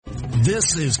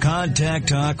This is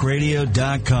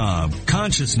ContactTalkRadio.com.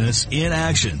 Consciousness in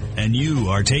action. And you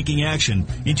are taking action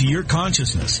into your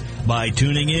consciousness by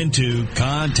tuning into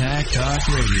Contact Talk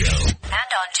Radio. And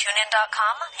on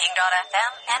TuneIn.com,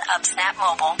 Hing.fm, and UpSnap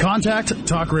Mobile. Contact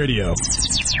Talk Radio.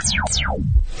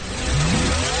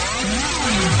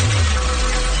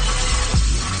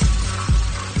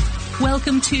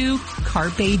 Welcome to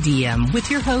Carpe Diem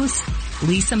with your host,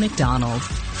 Lisa McDonald.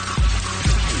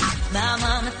 My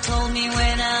mama told me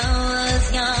when I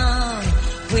was young,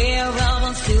 we're all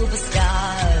on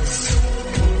superstars.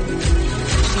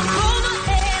 She rolled my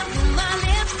hair, put my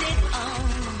lipstick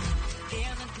on.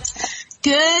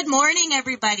 Good morning,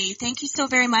 everybody. Thank you so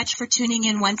very much for tuning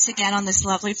in once again on this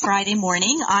lovely Friday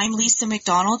morning. I'm Lisa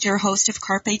McDonald, your host of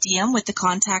Carpe Diem with the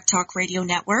Contact Talk Radio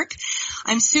Network.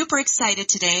 I'm super excited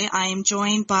today. I am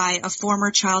joined by a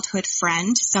former childhood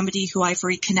friend, somebody who I've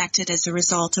reconnected as a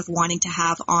result of wanting to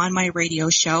have on my radio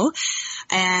show,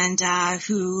 and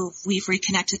who we've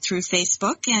reconnected through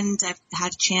Facebook, and I've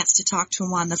had a chance to talk to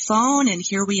him on the phone, and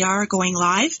here we are going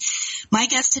live. My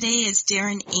guest today is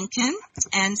Darren Inken,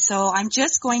 and so I'm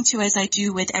just going to, as I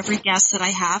do with every guest that I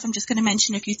have, I'm just going to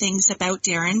mention a few things about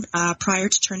Darren prior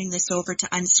to turning this over to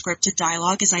unscripted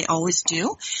dialogue, as I always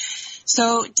do.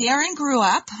 So Darren grew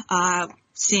up,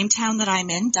 same town that I'm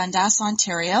in, Dundas,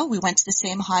 Ontario. We went to the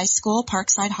same high school,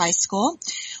 Parkside High School.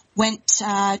 Went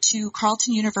to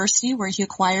Carleton University, where he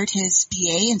acquired his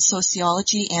BA in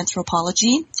sociology,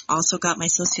 anthropology. Also got my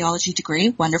sociology degree.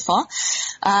 Wonderful.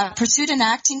 Pursued an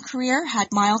acting career,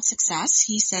 had mild success.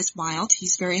 He says mild.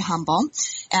 He's very humble.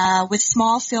 With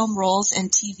small film roles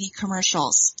and TV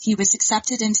commercials. He was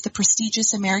accepted into the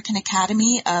prestigious American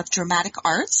Academy of Dramatic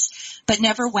Arts, but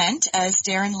never went, as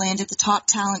Darren landed the top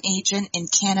talent agent in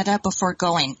Canada before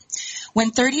going.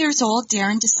 When 30 years old,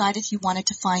 Darren decided he wanted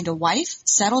to find a wife,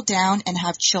 settle down, and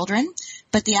have children,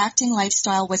 but the acting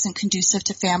lifestyle wasn't conducive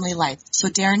to family life, so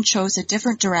Darren chose a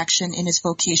different direction in his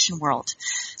vocation world.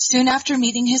 Soon after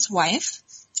meeting his wife,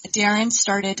 Darren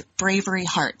started Bravery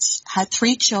Hearts, had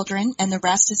 3 children, and the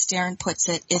rest, as Darren puts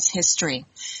it, is history.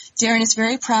 Darren is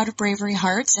very proud of Bravery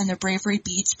Hearts and the Bravery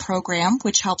Beads program,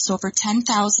 which helps over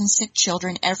 10,000 sick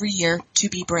children every year to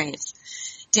be brave.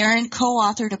 Darren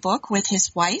co-authored a book with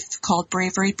his wife called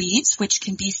Bravery Beads, which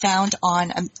can be found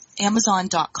on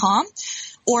Amazon.com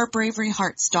or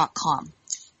BraveryHearts.com.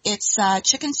 It's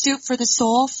chicken soup for the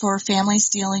soul for families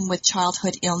dealing with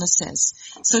childhood illnesses.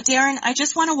 So, Darren, I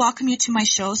just want to welcome you to my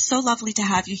show. So lovely to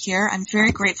have you here. I'm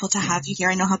very grateful to have you here.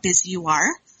 I know how busy you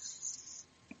are.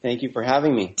 Thank you for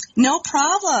having me. No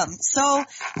problem. So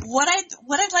what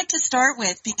I'd like to start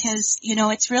with, because, you know,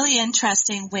 it's really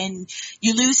interesting when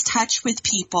you lose touch with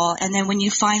people, and then when you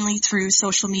finally, through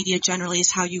social media generally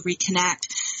is how you reconnect,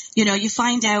 you know, you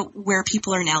find out where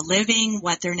people are now living,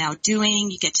 what they're now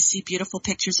doing. You get to see beautiful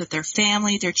pictures of their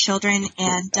family, their children,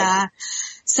 and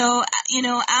so, you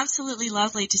know, absolutely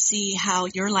lovely to see how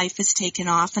your life has taken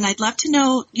off. And I'd love to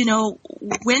know, you know,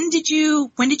 when did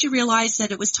you realize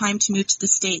that it was time to move to the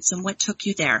States, and what took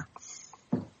you there?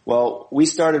 Well, we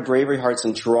started Bravery Hearts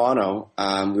in Toronto.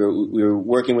 We were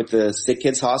working with the Sick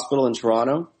Kids Hospital in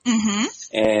Toronto. Mm-hmm.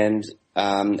 And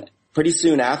pretty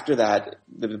soon after that,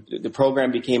 the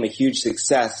program became a huge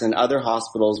success, and other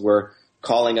hospitals were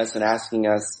calling us and asking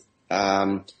us,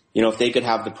 you know, if they could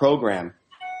have the program.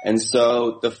 And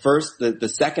so the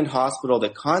second hospital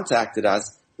that contacted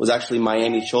us was actually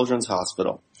Miami Children's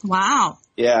Hospital. Wow.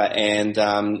 Yeah, and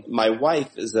my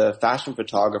wife is a fashion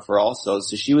photographer also,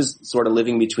 so she was sort of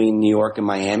living between New York and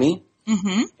Miami.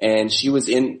 Mm-hmm. And she was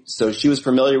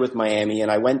familiar with Miami,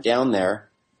 and I went down there,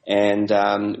 and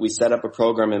we set up a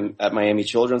program at Miami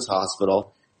Children's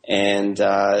Hospital, and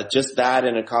just that,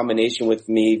 in a combination with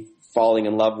me falling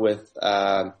in love with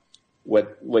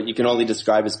what you can only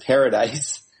describe as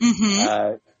paradise.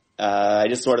 Mm-hmm. I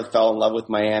just sort of fell in love with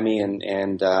Miami, and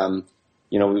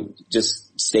you know, we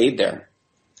just stayed there.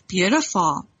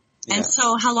 Beautiful. Yeah. And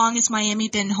so how long has Miami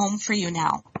been home for you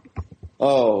now?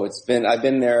 Oh, I've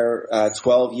been there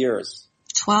 12 years.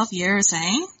 12 years,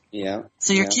 eh? Yeah.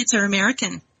 So your kids are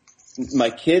American?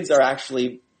 My kids are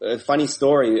actually, a funny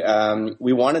story,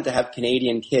 we wanted to have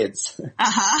Canadian kids.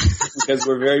 Uh-huh. Because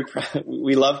we're very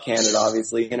we love Canada,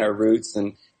 obviously, and our roots,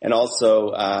 and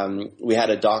also we had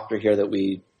a doctor here that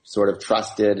we sort of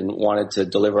trusted and wanted to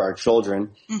deliver our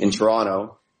children in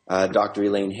Toronto, Dr.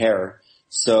 Elaine Hare.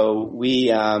 So we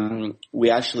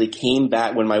actually came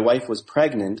back when my wife was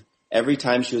pregnant. Every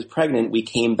time she was pregnant, we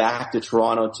came back to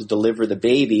Toronto to deliver the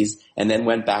babies, and then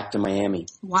went back to Miami.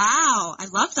 Wow, I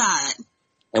love that.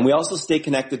 And we also stay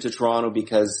connected to Toronto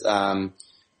because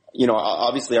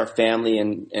obviously our family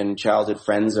and childhood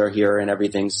friends are here and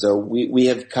everything. So we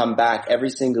have come back every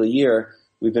single year.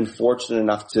 We've been fortunate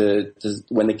enough to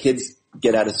when the kids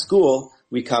get out of school,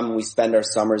 we come and we spend our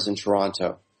summers in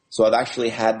Toronto. So I've actually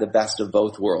had the best of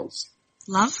both worlds.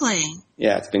 Lovely.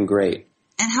 Yeah, it's been great.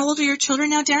 And how old are your children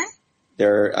now, Darren?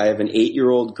 I have an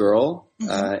 8-year-old girl,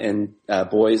 and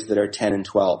boys that are 10 and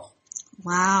 12.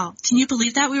 Wow. Can you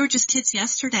believe that? We were just kids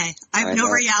yesterday. I have no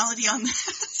reality on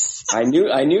this. I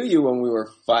knew you when we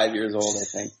were 5 years old, I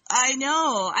think. I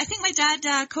know. I think my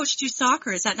dad coached you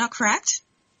soccer. Is that not correct?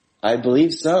 I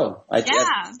believe so.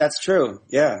 Yeah. That's true.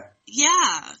 Yeah.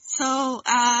 Yeah. So,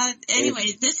 anyway,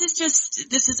 this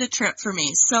is a trip for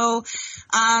me. So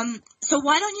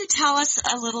why don't you tell us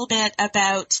a little bit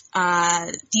about,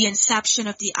 the inception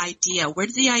of the idea? Where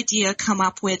did the idea come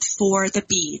up with for the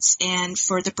beads and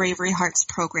for the Bravery Hearts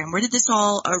program? Where did this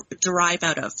all derive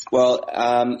out of? Well,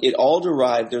 it all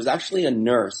derived, there's actually a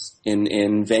nurse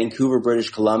in Vancouver, British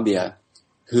Columbia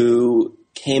who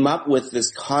came up with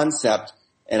this concept.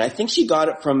 And I think she got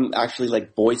it from actually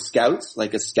like Boy Scouts,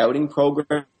 like a scouting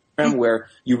program where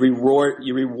you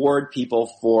reward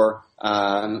people for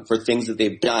things that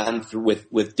they've done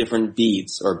with different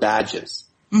beads or badges.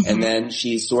 Mm-hmm. And then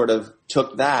she sort of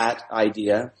took that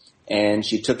idea and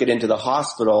she took it into the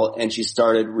hospital and she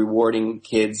started rewarding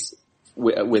kids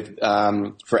with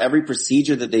for every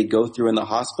procedure that they go through in the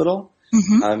hospital.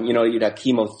 Mm-hmm. You'd have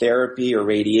chemotherapy or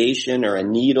radiation or a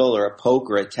needle or a poke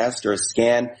or a test or a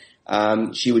scan.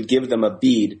 She would give them a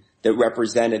bead that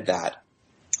represented that.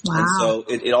 Wow. And so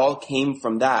it all came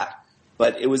from that.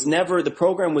 But the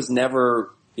program was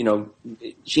never,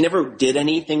 she never did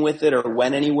anything with it or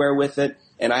went anywhere with it.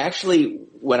 And I actually,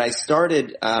 when I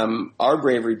started, our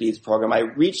Bravery Beads program, I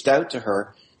reached out to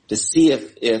her to see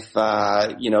if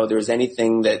there was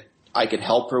anything that I could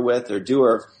help her with or do,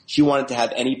 or if she wanted to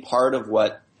have any part of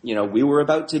what, we were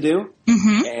about to do.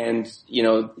 Mm-hmm. And,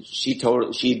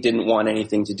 she didn't want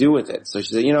anything to do with it. So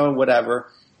she said,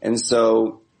 whatever. And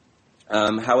so,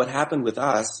 how it happened with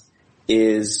us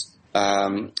is,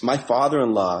 my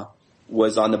father-in-law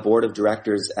was on the board of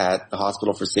directors at the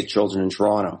Hospital for Sick Children in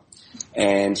Toronto.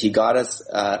 And he got us,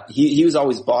 he was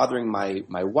always bothering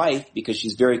my wife because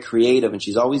she's very creative and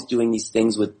she's always doing these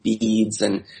things with beads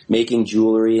and making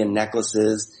jewelry and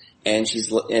necklaces. And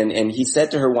he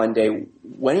said to her one day,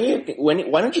 why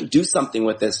don't you do something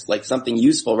with this, like something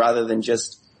useful rather than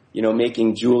just,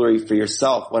 making jewelry for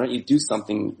yourself? Why don't you do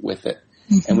something with it?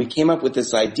 Mm-hmm. And we came up with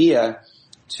this idea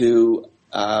for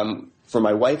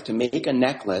my wife to make a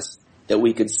necklace that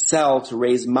we could sell to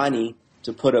raise money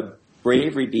to put a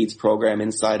Bravery Beads program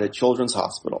inside a children's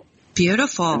hospital.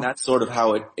 Beautiful. And that's sort of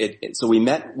how so we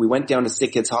went down to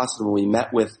Sick Kids Hospital. We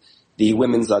met with the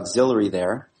Women's Auxiliary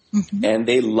there. Mm-hmm. And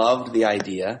they loved the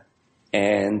idea.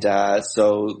 And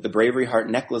so the Bravery Heart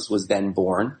necklace was then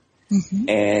born. Mm-hmm.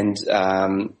 And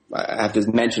I have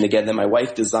to mention again that my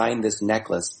wife designed this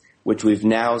necklace, which we've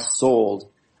now sold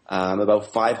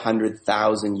about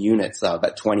 500,000 units of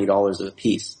at $20 a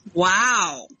piece.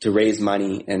 Wow. To raise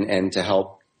money and to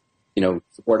help,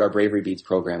 support our Bravery Beads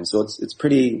program. So it's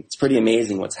pretty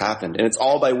amazing what's happened. And it's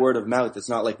all by word of mouth. It's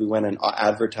not like we went and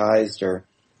advertised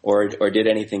or did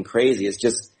anything crazy. It's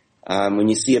just when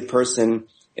you see a person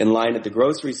in line at the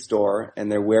grocery store and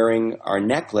they're wearing our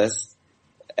necklace,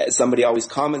 somebody always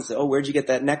comments, "Oh, where'd you get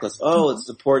that necklace?" "Oh, it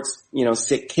supports,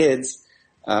 sick kids.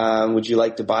 Would you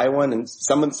like to buy one?" And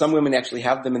some women actually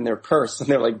have them in their purse and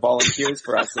they're like volunteers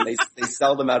for us and they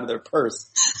sell them out of their purse.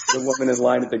 The woman in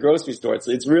line at the grocery store.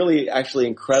 It's really actually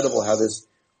incredible how this,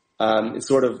 it's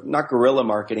sort of not guerrilla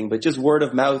marketing, but just word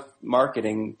of mouth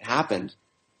marketing happened.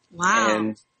 Wow.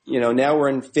 And, now we're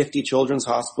in 50 children's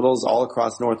hospitals all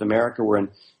across North America. We're in,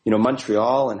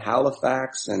 Montreal and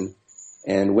Halifax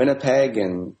and Winnipeg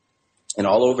and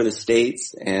all over the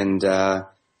States. And,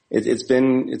 it's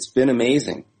been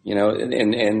amazing,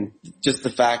 and just the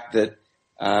fact that,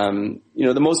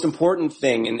 the most important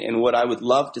thing and what I would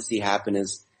love to see happen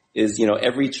is,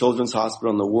 every children's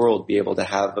hospital in the world be able to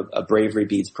have a Bravery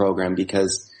Beads program,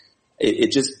 because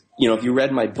it just, if you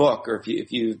read my book or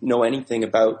if you know anything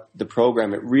about the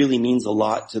program, it really means a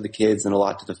lot to the kids and a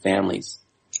lot to the families.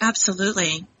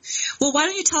 Absolutely. Well, why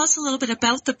don't you tell us a little bit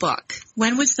about the book?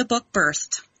 When was the book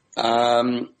birthed?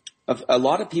 A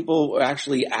lot of people are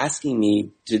actually asking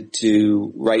me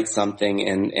to write something,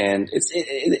 and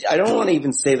I don't want to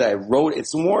even say that I wrote.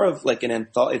 It's more of like an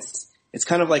anthology. It's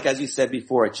kind of like, as you said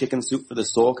before, a Chicken Soup for the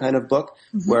Soul kind of book,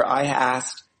 mm-hmm. where I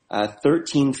asked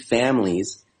 13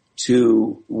 families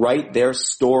to write their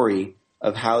story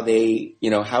of how they,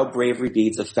 how Bravery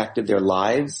Beads affected their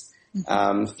lives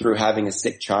through having a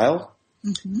sick child.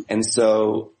 Mm-hmm. And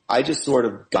so I just sort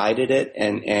of guided it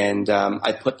and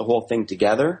I put the whole thing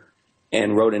together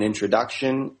and wrote an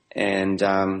introduction, and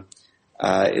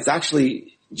it's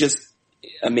actually just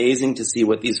amazing to see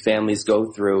what these families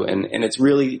go through, and it's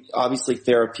really obviously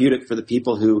therapeutic for the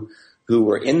people who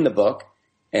were in the book,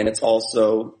 and it's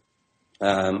also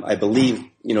I believe,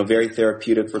 very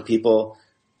therapeutic for people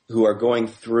who are going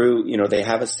through, they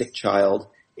have a sick child.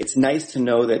 It's nice to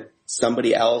know that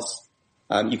somebody else,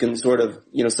 you can sort of,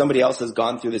 somebody else has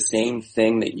gone through the same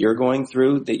thing that you're going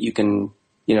through, that you can,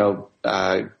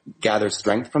 gather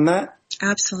strength from that.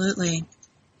 Absolutely.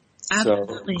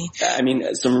 Absolutely. So, I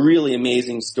mean, some really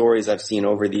amazing stories I've seen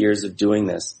over the years of doing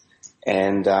this.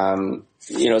 And, so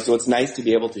it's nice to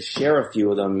be able to share a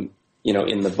few of them,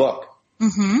 in the book.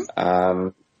 Mm-hmm.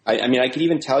 I mean, I could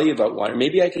even tell you about one.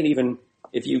 Maybe I can even,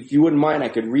 if you wouldn't mind, I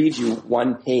could read you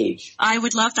one page. I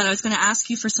would love that. I was going to ask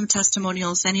you for some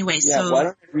testimonials anyway. Yeah, so why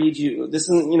don't I read you? This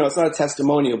isn't, it's not a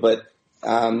testimonial, but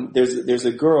there's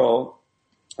a girl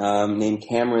named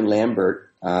Cameron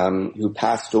Lambert who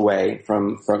passed away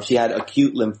from she had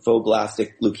acute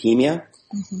lymphoblastic leukemia,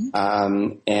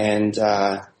 and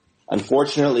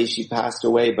unfortunately she passed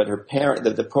away. But her parent,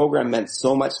 the program meant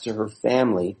so much to her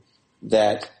family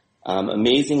that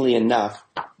amazingly enough,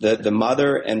 the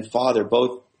mother and father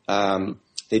both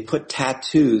they put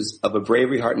tattoos of a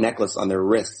Bravery Heart necklace on their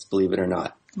wrists, believe it or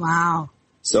not. Wow.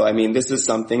 So, I mean, this is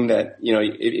something that,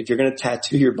 if you're going to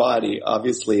tattoo your body,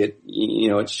 obviously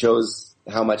it shows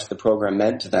how much the program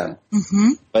meant to them. Mm-hmm.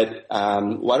 But,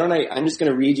 why don't I'm just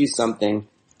going to read you something.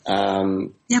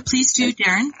 Yeah, please do,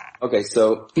 Darren. Okay.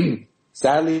 So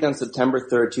sadly on September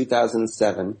 3rd,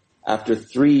 2007, after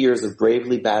 3 years of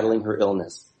bravely battling her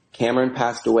illness, Cameron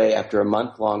passed away after a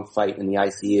month-long fight in the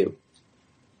ICU.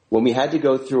 When we had to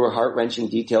go through her heart-wrenching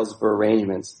details of her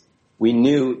arrangements, we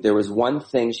knew there was one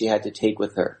thing she had to take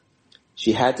with her.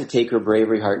 She had to take her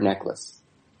Bravery Heart necklace.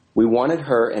 We wanted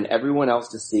her and everyone else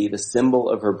to see the symbol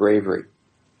of her bravery.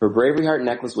 Her Bravery Heart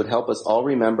necklace would help us all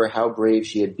remember how brave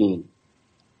she had been.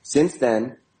 Since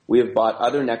then, we have bought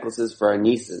other necklaces for our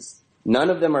nieces. None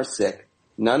of them are sick.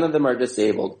 None of them are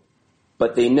disabled.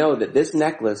 But they know that this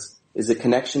necklace is a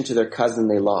connection to their cousin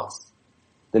they lost.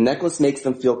 The necklace makes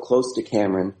them feel close to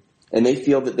Cameron, and they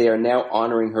feel that they are now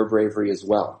honoring her bravery as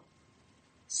well.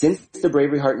 Since the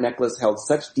Bravery Heart necklace held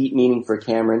such deep meaning for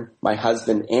Cameron, my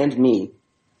husband, and me,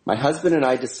 my husband and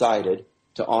I decided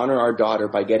to honor our daughter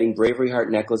by getting Bravery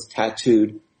Heart necklace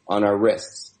tattooed on our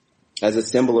wrists as a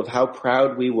symbol of how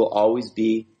proud we will always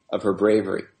be of her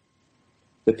bravery.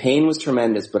 The pain was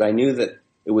tremendous, but I knew that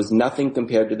it was nothing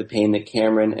compared to the pain that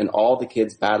Cameron and all the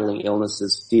kids battling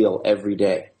illnesses feel every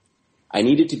day. I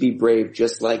needed to be brave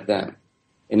just like them.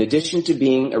 In addition to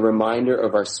being a reminder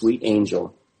of our sweet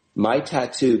angel, my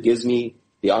tattoo gives me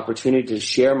the opportunity to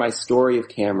share my story of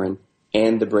Cameron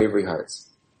and the Bravery Hearts.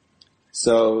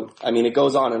 So, I mean, it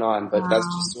goes on and on, but that's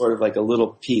just sort of like a little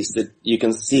piece that you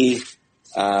can see,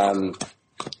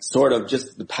 sort of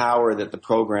just the power that the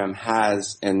program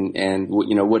has and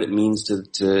what it means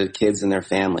to kids and their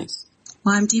families.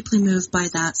 Well, I'm deeply moved by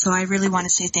that. So I really want to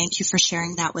say thank you for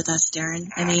sharing that with us, Darren.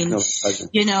 I mean,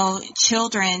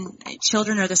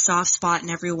 children are the soft spot in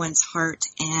everyone's heart.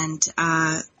 And,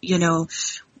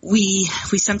 we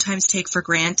sometimes take for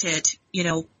granted,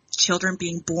 children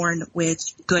being born with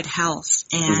good health.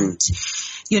 And,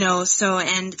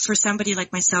 and for somebody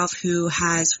like myself who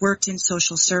has worked in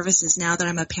social services, now that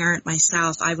I'm a parent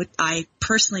myself, I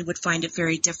personally would find it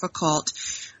very difficult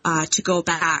to go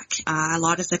back. A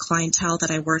lot of the clientele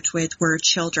that I worked with were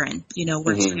children,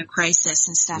 working a crisis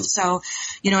and stuff. So,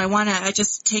 I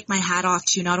just take my hat off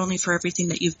to you, not only for everything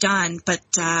that you've done, but,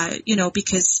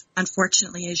 because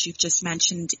unfortunately, as you've just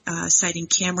mentioned, citing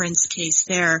Cameron's case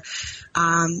there,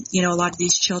 a lot of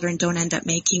these children don't end up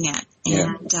making it.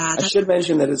 And, I should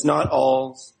mention that it's not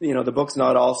all, the book's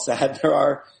not all sad.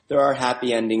 There are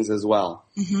happy endings as well.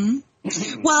 Mm-hmm.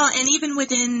 Well, and even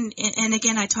within, and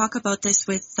again, I talk about this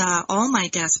with all my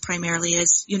guests primarily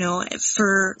is,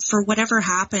 for whatever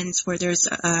happens where there's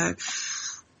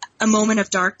a moment of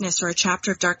darkness or a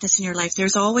chapter of darkness in your life,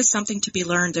 there's always something to be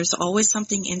learned. There's always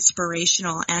something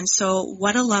inspirational. And so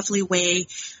what a lovely way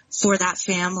for that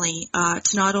family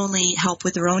to not only help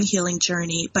with their own healing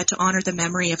journey, but to honor the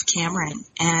memory of Cameron.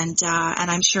 And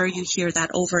I'm sure you hear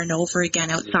that over and over again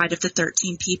outside of the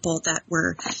 13 people that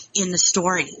were in the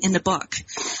story, in the book.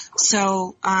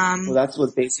 So, well, that's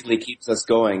what basically keeps us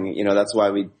going. That's why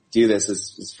we do this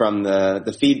is from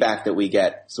the feedback that we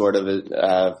get sort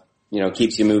of,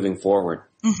 keeps you moving forward.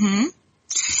 Mm-hmm.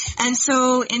 And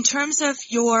so in terms of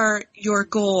your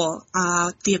goal,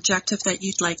 the objective that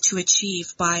you'd like to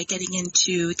achieve by getting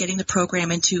the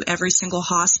program into every single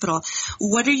hospital,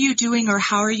 what are you doing, or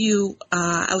how are you,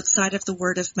 outside of the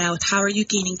word of mouth, how are you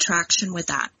gaining traction with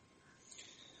that?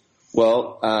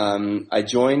 Well, I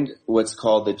joined what's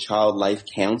called the Child Life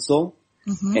Council,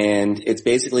 and it's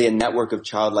basically a network of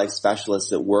child life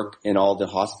specialists that work in all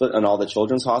the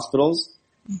children's hospitals.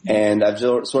 And I've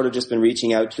sort of just been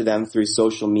reaching out to them through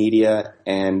social media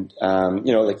and,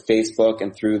 like Facebook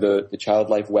and through the Child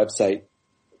Life website,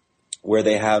 where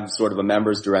they have sort of a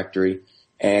members directory.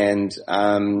 And,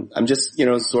 I'm just,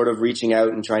 sort of reaching out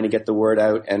and trying to get the word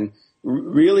out. And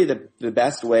really the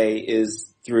best way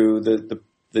is through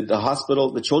the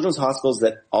hospital, the children's hospitals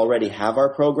that already have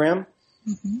our program.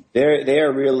 They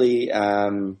are really,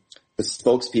 the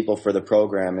spokespeople for the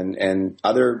program, and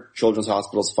other children's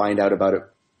hospitals find out about it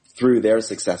through their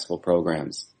successful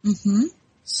programs.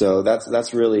 So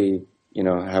that's really,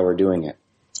 how we're doing it.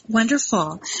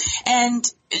 Wonderful. And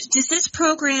does this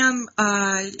program,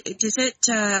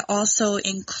 also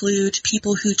include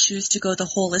people who choose to go the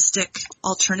holistic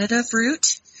alternative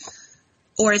route?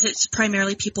 Or is it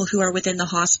primarily people who are within the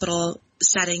hospital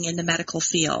setting in the medical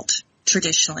field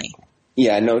traditionally?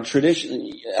 Yeah, no,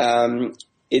 traditionally,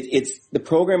 the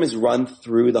program is run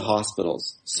through the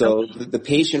hospitals. So the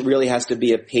patient really has to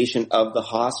be a patient of the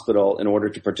hospital in order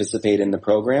to participate in the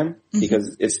program,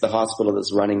 because it's the hospital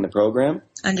that's running the program.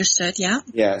 Understood, yeah.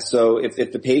 Yeah, so if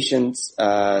the patient's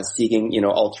seeking,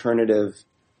 alternative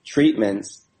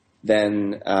treatments,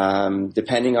 then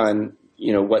depending on,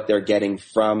 what they're getting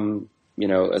from,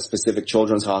 a specific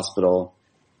children's hospital,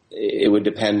 it would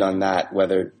depend on that,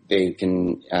 whether they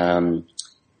can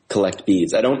collect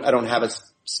beads. I don't have a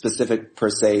specific per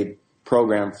se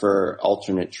program for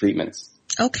alternate treatments.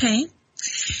 Okay.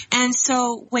 And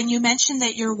so when you mentioned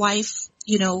that your wife,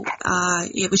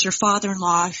 it was your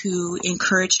father-in-law who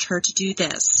encouraged her to do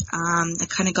this, and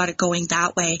kind of got it going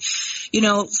that way,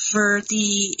 for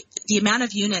the amount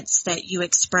of units that you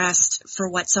expressed for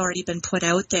what's already been put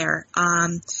out there,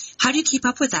 how do you keep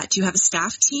up with that? Do you have a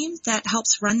staff team that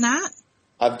helps run that?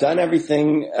 I've done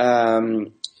everything,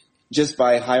 just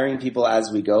by hiring people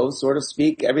as we go, so to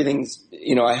speak. Everything's,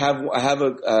 I have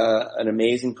an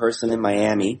amazing person in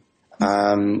Miami,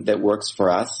 that works for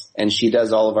us, and she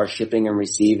does all of our shipping and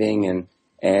receiving, and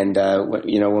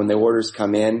when the orders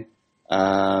come in,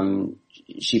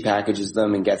 she packages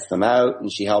them and gets them out,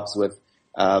 and she helps with,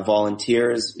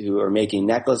 volunteers who are making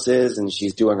necklaces, and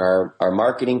she's doing our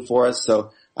marketing for us.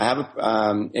 So I have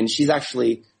and she's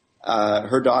actually,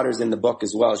 her daughter's in the book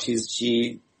as well.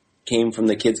 She came from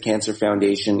the Kids Cancer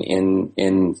Foundation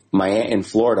in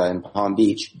Florida, in Palm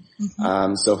Beach.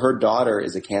 So her daughter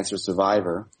is a cancer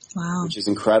survivor. Wow. Which is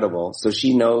incredible. So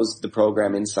she knows the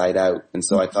program inside out. And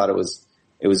so I thought it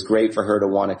was great for her to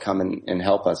want to come and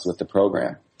help us with the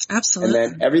program. Absolutely.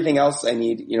 And then everything else I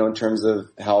need, in terms of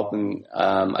help, and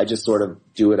I just sort of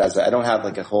do it I don't have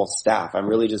like a whole staff. I'm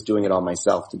really just doing it all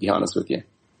myself, to be honest with you.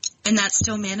 And that's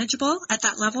still manageable at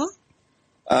that level?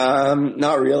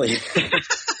 Not really.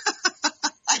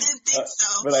 I didn't think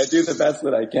so. But I do the best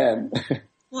that I can.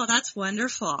 Well, that's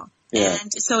wonderful. Yeah.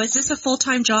 And so is this a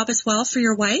full-time job as well for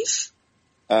your wife?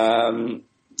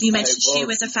 You mentioned she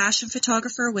was a fashion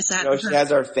photographer. Was that she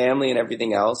has our family and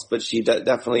everything else, but she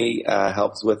definitely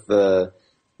helps with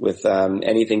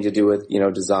anything to do with,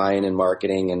 design and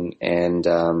marketing and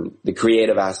the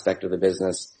creative aspect of the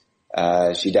business.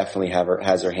 She definitely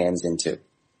has her hands into.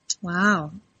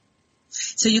 Wow.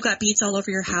 So you got beads all over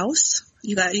your house?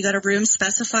 You got a room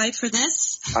specified for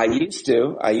this? I used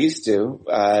to.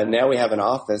 Now we have an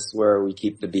office where we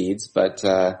keep the beads, but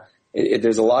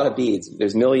there's a lot of beads.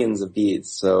 There's millions of beads.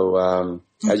 So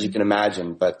as you can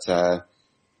imagine, but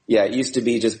it used to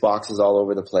be just boxes all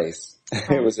over the place.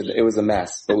 It was a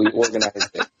mess, but we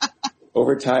organized it.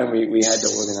 Over time, we had to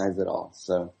organize it all.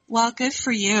 So well, good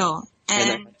for you.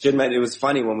 And I should admit, it was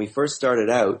funny when we first started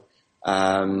out.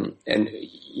 And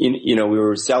we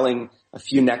were selling a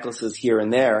few necklaces here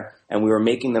and there, and we were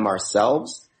making them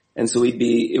ourselves. And so it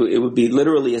would be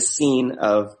literally a scene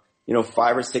of,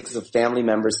 5 or 6 of family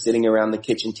members sitting around the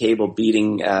kitchen table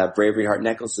beating, Bravery Heart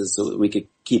necklaces so that we could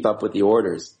keep up with the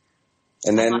orders.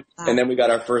 And then we got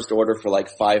our first order for like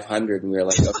 500, and we were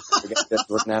like, okay, forget this.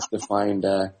 We're gonna have to find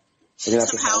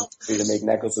somebody to make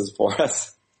necklaces for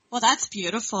us. Well, that's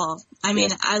beautiful. I mean,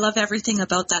 I love everything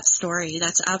about that story.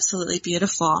 That's absolutely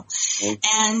beautiful.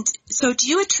 And so do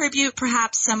you attribute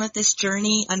perhaps some of this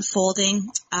journey unfolding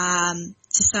to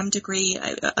some degree?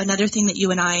 Another thing that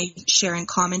you and I share in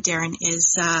common, Darren,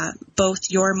 is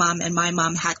both your mom and my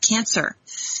mom had cancer.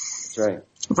 That's right.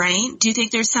 Right? Do you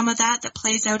think there's some of that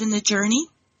plays out in the journey?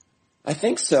 I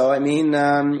think so. I mean,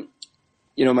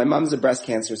 my mom's a breast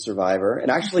cancer survivor,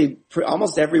 and actually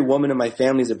almost every woman in my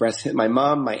family is my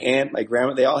mom, my aunt, my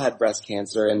grandma, they all had breast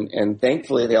cancer, and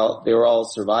thankfully they were all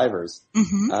survivors.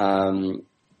 Mm-hmm.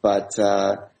 But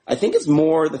I think it's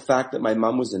more the fact that my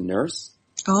mom was a nurse.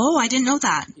 Oh, I didn't know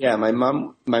that. Yeah, my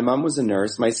mom was a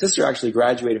nurse. My sister actually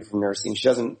graduated from nursing. She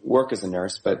doesn't work as a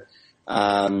nurse, but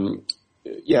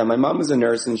my mom was a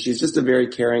nurse, and she's just a very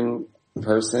caring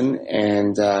person,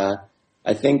 and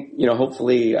I think,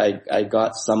 hopefully I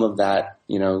got some of that,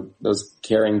 those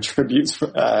caring attributes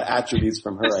from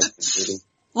her, I think.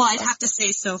 Well, I'd have to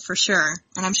say so for sure.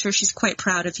 And I'm sure she's quite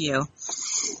proud of you.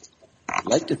 I'd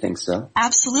like to think so.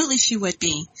 Absolutely she would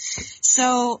be.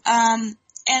 So, and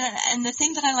the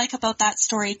thing that I like about that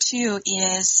story too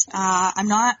is, I'm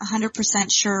not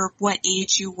 100% sure what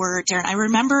age you were, Darren. I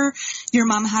remember your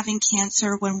mom having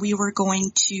cancer when we were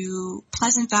going to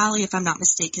Pleasant Valley, if I'm not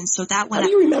mistaken. So that How do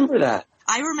you remember that?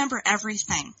 I remember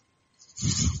everything.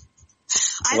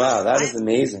 Wow, that is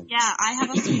amazing. Yeah, I have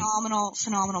a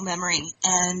phenomenal memory.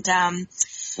 And,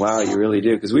 wow, you really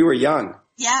do, because we were young.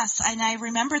 Yes, and I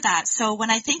remember that. So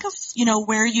when I think of,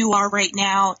 where you are right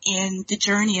now in the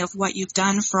journey of what you've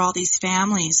done for all these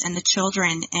families and the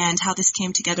children and how this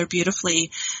came together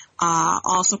beautifully,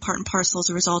 also part and parcel as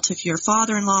a result of your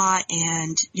father-in-law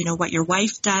and, what your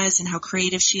wife does and how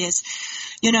creative she is,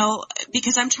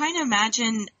 because I'm trying to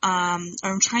imagine, or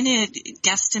I'm trying to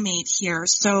guesstimate here.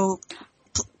 So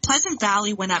Pleasant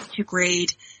Valley went up to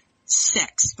grade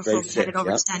 6 before we headed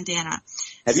over to Sundana.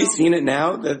 Have you seen it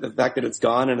now? The fact that it's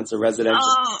gone and it's a residential?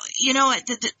 Oh,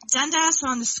 the Dundas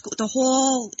on the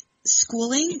whole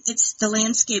schooling, the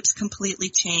landscape's completely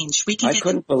changed. I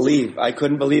couldn't believe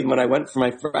when I went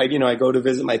for I go to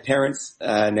visit my parents,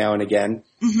 now and again,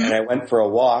 mm-hmm. and I went for a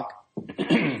walk,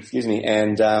 excuse me,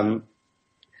 and,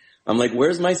 I'm like,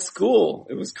 where's my school?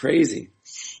 It was crazy.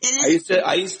 I used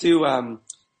to,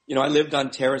 I lived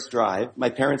on Terrace Drive. My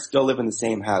parents still live in the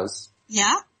same house.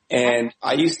 Yeah. And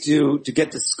I used to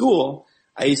get to school,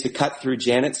 I used to cut through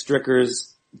Janet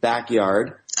Stricker's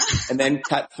backyard and then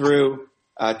cut through,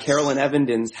 Carolyn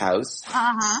Evanden's house.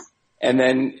 Uh-huh. And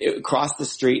then cross the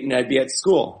street and I'd be at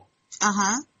school.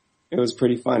 Uh-huh. It was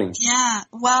pretty funny. Yeah.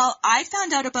 Well, I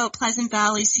found out about Pleasant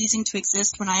Valley ceasing to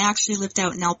exist when I actually lived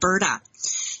out in Alberta.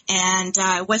 And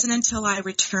it wasn't until I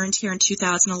returned here in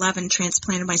 2011,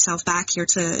 transplanted myself back here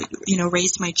to,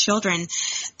 raise my children,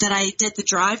 that I did the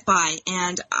drive-by,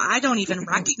 and I don't even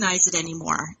recognize it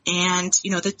anymore. And,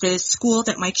 the school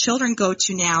that my children go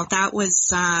to now, that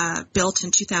was built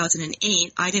in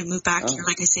 2008. I didn't move back here,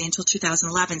 like I say, until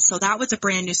 2011. So that was a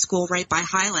brand new school right by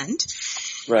Highland.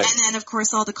 Right. And then, of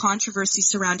course, all the controversy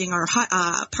surrounding our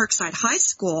Parkside High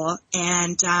School,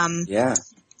 and yeah.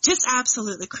 Just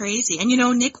absolutely crazy. And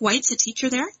Nick White's a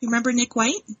teacher there. You remember Nick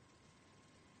White? Do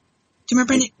you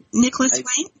remember Nicholas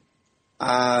White?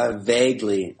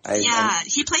 Vaguely.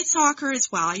 He played soccer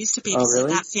as well. I used to babysit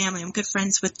that family. I'm good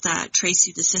friends with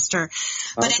Tracy, the sister.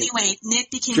 But anyway, Nick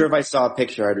became... Sure, if I saw a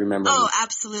picture, I'd remember. Oh,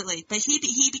 absolutely. But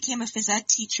he became a phys ed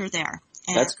teacher there.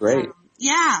 And, that's great.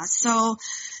 Yeah, so,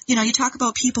 you talk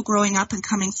about people growing up and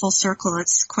coming full circle.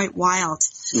 It's quite wild.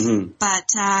 Mm-hmm. But,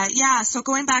 so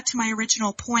going back to my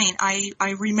original point, I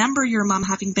remember your mom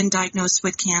having been diagnosed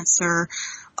with cancer,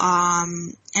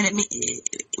 and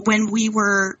when we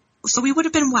would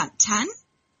have been what, 10?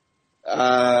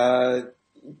 Yeah,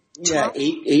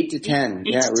 8 to 10.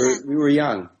 We were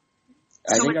young.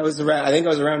 I think I was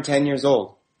around 10 years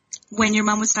old. When your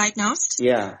mom was diagnosed?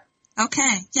 Yeah.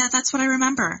 Okay. Yeah, that's what I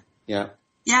remember. Yeah.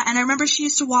 Yeah, and I remember she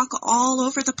used to walk all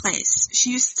over the place.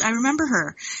 I remember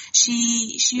her.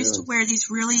 She used to wear these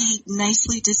really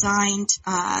nicely designed,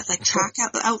 track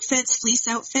outfits, fleece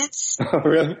outfits. Oh,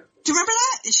 really? Do you remember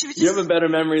that? You have a better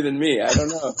memory than me. I don't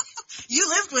know. You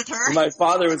lived with her. My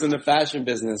father was in the fashion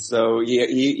business, so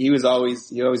he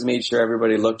always made sure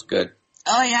everybody looked good.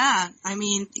 Oh yeah. I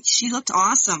mean, she looked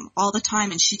awesome all the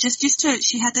time, and she just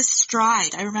she had this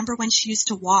stride. I remember when she used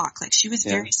to walk, she was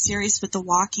very serious with the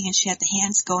walking, and she had the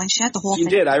hands going. She had the whole thing. She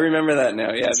did. I remember that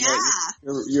now. Yeah. Yeah.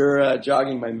 You're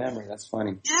jogging my memory. That's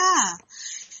funny. Yeah.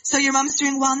 So your mom's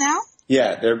doing well now?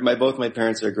 Yeah. Both my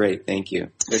parents are great. Thank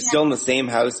you. They're still in the same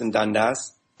house in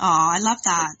Dundas. Oh, I love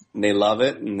that. And they love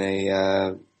it, and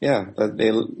but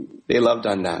they love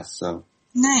Dundas, so.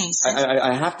 Nice.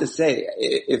 I have to say,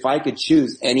 if I could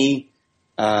choose any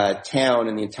town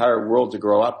in the entire world to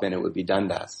grow up in, it would be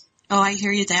Dundas. Oh, I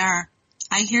hear you there.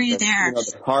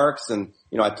 The parks, and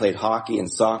I played hockey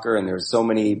and soccer, and there's so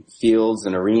many fields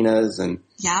and arenas, and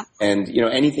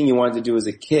anything you wanted to do as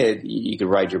a kid, you could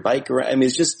ride your bike around. I mean,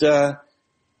 it's just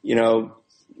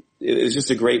it was just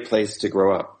a great place to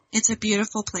grow up. It's a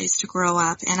beautiful place to grow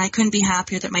up, and I couldn't be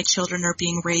happier that my children are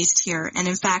being raised here. And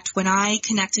in fact, when I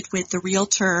connected with the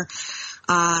realtor,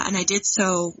 and I did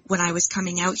so when I was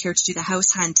coming out here to do the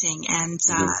house hunting, and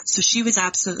so she was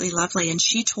absolutely lovely, and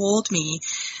she told me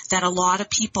that a lot of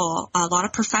people, a lot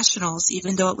of professionals,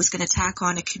 even though it was going to tack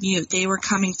on a commute, they were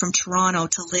coming from Toronto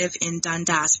to live in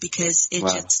Dundas because it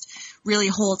just really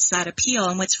holds that appeal.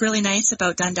 And what's really nice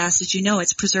about Dundas is,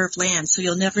 it's preserved land. So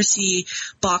you'll never see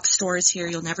box stores here.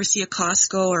 You'll never see a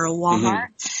Costco or a Walmart.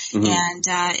 And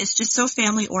it's just so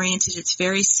family oriented. It's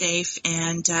very safe,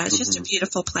 and it's just a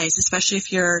beautiful place, especially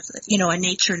if you're, a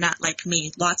nature nut like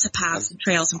me. Lots of paths and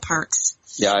trails and parks.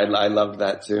 Yeah, I love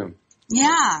that too.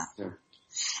 Yeah.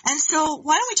 And so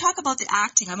why don't we talk about the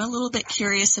acting? I'm a little bit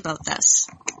curious about this.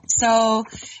 So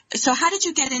how did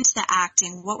you get into the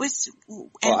acting? What was?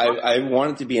 I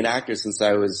wanted to be an actor since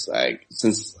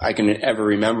I can ever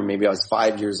remember. Maybe I was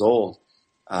 5 years old.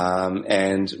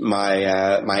 And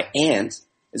my aunt,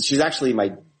 she's actually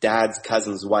my dad's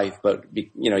cousin's wife, but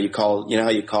how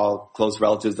you call close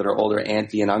relatives that are older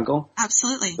auntie and uncle?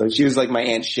 Absolutely. So she was like my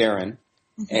Aunt Sharon,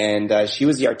 and she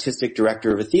was the artistic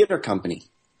director of a theater company.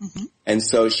 And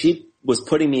so she was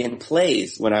putting me in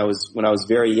plays when I was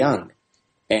very young.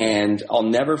 And I'll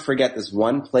never forget this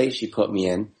one play she put me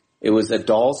in. It was A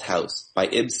Doll's House by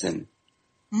Ibsen,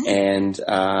 and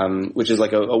which is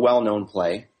like a well-known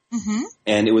play.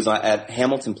 And it was at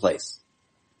Hamilton Place.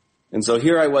 And so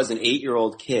here I was, an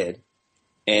 8-year-old kid,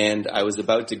 and I was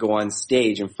about to go on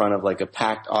stage in front of like a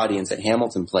packed audience at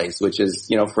Hamilton Place, which is,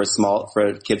 for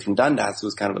a kid from Dundas, it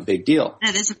was kind of a big deal.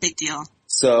 That is a big deal.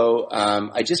 So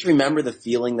I just remember the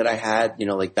feeling that I had,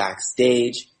 like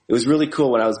backstage. It was really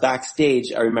cool. When I was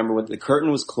backstage, I remember when the curtain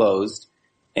was closed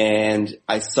and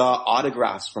I saw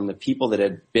autographs from the people that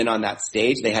had been on that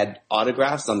stage. They had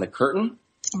autographs on the curtain.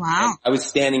 Wow. And I was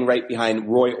standing right behind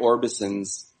Roy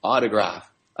Orbison's autograph.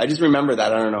 I just remember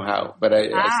that. I don't know how, but I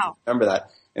remember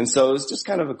that. And so it was just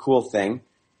kind of a cool thing.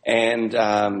 And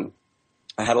I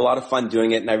had a lot of fun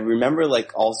doing it. And I remember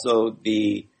also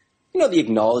the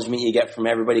acknowledgement you get from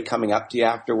everybody coming up to you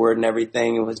afterward and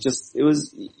everything. I guess it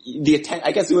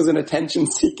was an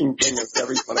attention-seeking thing, or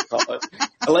whatever you want to call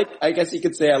it. I guess you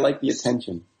could say I like the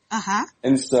attention.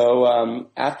 And so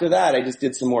after that, I just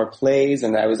did some more plays,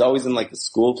 and I was always in the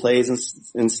school plays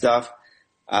and stuff.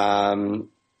 And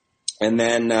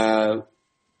then I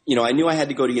knew I had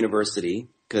to go to university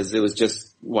because it was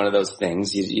just one of those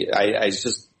things.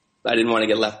 I didn't want to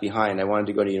get left behind. I wanted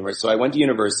to go to university. So I went to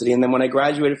university, and then when I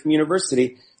graduated from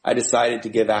university, I decided to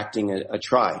give acting a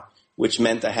try, which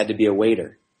meant I had to be a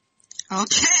waiter.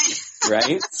 Okay.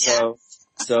 Right? Yeah.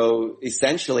 So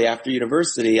essentially after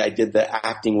university, I did the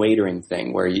acting waitering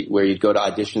thing where you'd go to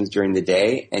auditions during the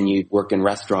day and you'd work in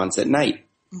restaurants at night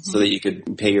so that you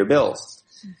could pay your bills.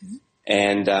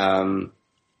 And,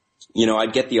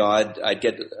 I'd get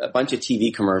a bunch of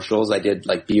TV commercials. I did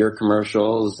beer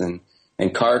commercials and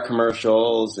car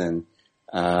commercials, and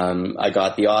I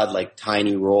got the odd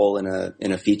tiny role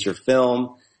in a feature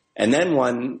film. And then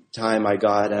one time I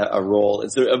got a role.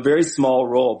 It's a very small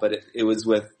role, but it was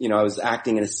with I was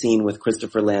acting in a scene with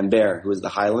Christopher Lambert, who was the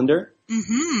Highlander.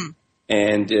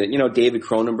 And David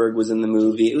Cronenberg was in the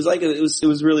movie. It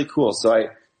was really cool. So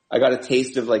I got a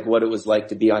taste of what it was like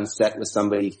to be on set with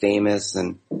somebody famous,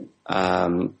 and I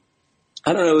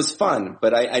don't know, it was fun,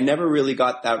 but I never really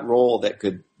got that role that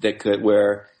could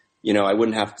where, I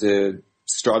wouldn't have to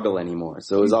struggle anymore.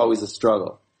 So it was always a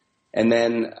struggle. And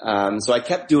then, so I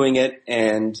kept doing it,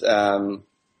 and,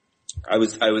 I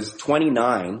was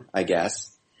 29, I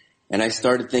guess, and I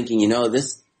started thinking,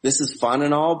 this is fun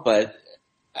and all, but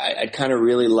I'd kind of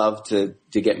really love to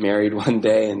get married one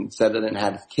day and settle and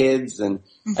have kids. And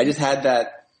I just had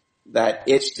that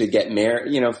itch to get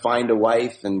married, find a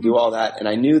wife and do all that. And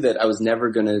I knew that I was never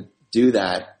going to do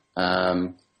that,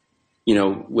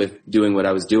 with doing what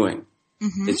I was doing.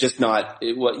 It's just not,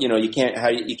 you can't, how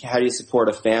do you support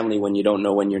a family when you don't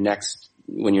know when your next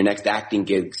acting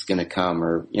gig's going to come,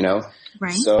 or,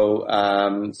 Right. So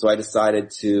I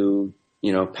decided to,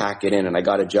 pack it in, and I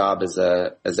got a job as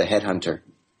a headhunter.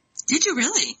 Did you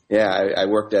really? Yeah. I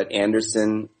worked at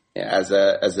Anderson as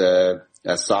a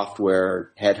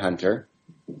software headhunter.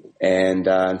 And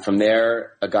from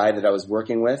there, a guy that I was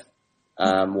working with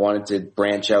wanted to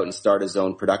branch out and start his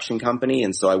own production company.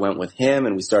 And so I went with him,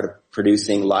 and we started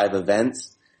producing live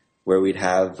events where we'd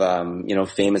have,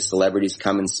 famous celebrities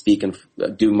come and speak and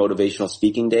do motivational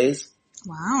speaking days.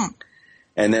 Wow.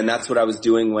 And then that's what I was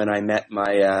doing when I met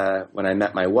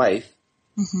my wife.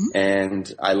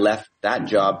 And I left that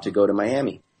job to go to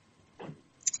Miami.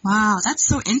 Wow, that's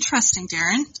so interesting,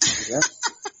 Darren. Yeah.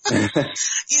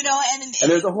 You know, and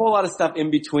there's a whole lot of stuff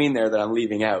in between there that I'm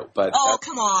leaving out, but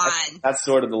come on. That's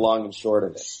sort of the long and short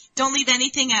of it. Don't leave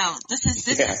anything out. This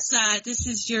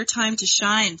is your time to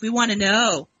shine. We want to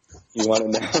know. You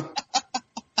want to know?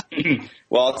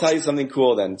 Well, I'll tell you something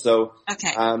cool then. So,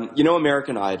 okay. You know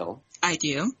American Idol? I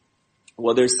do.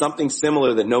 Well, there's something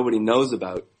similar that nobody knows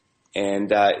about,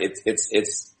 and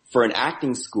it's for an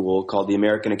acting school called the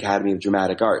American Academy of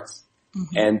Dramatic Arts.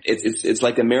 Mm-hmm. And it's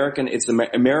like American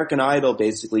Idol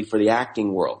basically for the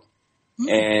acting world. Mm-hmm.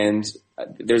 And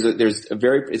it's a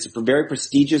very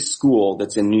prestigious school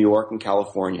that's in New York and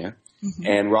California. Mm-hmm.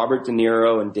 And Robert De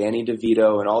Niro and Danny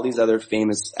DeVito and all these other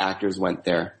famous actors went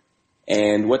there.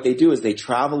 And what they do is they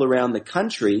travel around the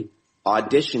country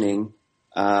auditioning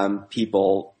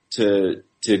people to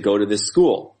go to this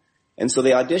school. And so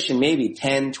they audition maybe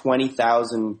 10,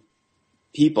 20,000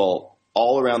 people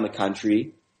all around the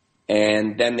country.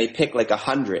 And then they pick like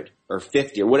 100 or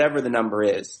 50 or whatever the number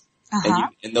is. Uh-huh.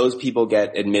 And those people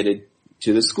get admitted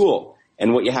to the school.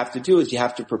 And what you have to do is you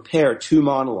have to prepare 2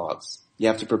 monologues. You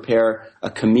have to prepare a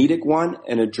comedic one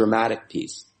and a dramatic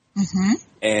piece. Mm-hmm.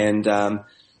 And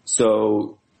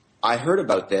so I heard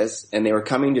about this, and they were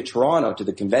coming to Toronto to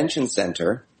the convention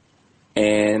center.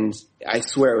 And I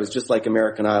swear it was just like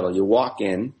American Idol. You walk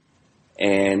in,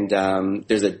 and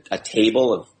there's a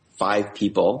table of 5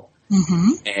 people. Mm-hmm.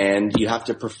 And you have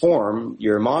to perform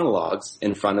your monologues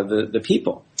in front of the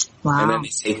people. Wow. And then they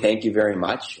say thank you very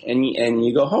much, and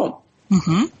you go home.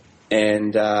 Mm-hmm.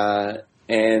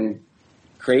 And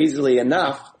crazily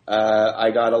enough,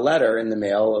 I got a letter in the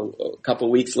mail a couple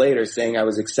weeks later saying I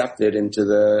was accepted into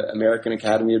the American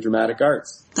Academy of Dramatic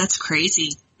Arts. That's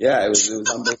crazy. Yeah, it was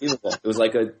unbelievable. It was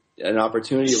like an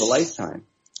opportunity of a lifetime.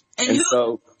 And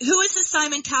who is the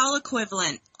Simon Cowell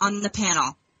equivalent on the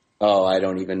panel? Oh, I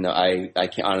don't even know. I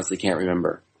honestly can't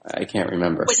remember. I can't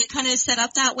remember. Was it kind of set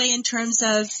up that way in terms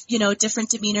of, different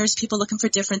demeanors, people looking for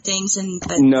different things?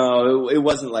 No, it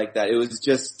wasn't like that. It was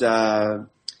just, I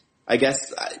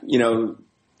guess,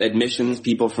 admissions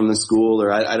people from the school,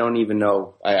 or I don't even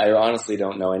know. I honestly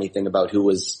don't know anything about who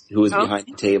was behind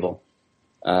the table.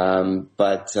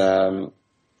 But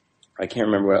I can't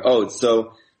remember.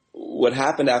 So what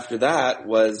happened after that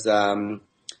was,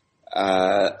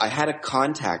 I had a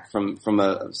contact from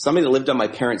somebody that lived on my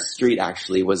parents' street,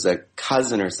 actually, was a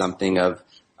cousin or something of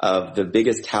the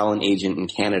biggest talent agent in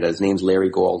Canada. His name's Larry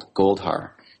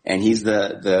Goldhar. And he's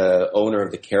the owner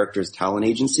of the Characters Talent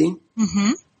Agency.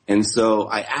 Mm-hmm. And so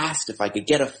I asked if I could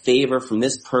get a favor from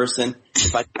this person,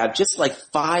 if I could have just like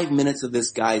 5 minutes of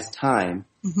this guy's time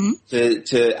mm-hmm.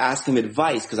 to ask him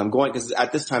advice, because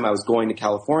at this time I was going to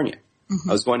California. Mm-hmm.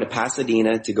 I was going to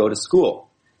Pasadena to go to school.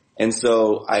 And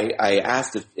so I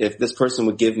asked if this person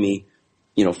would give me,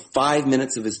 5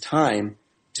 minutes of his time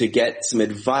to get some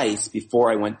advice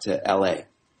before I went to LA.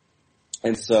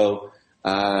 And so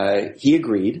he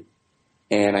agreed,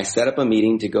 and I set up a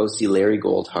meeting to go see Larry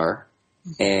Goldhar.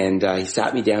 And he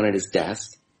sat me down at his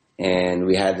desk, and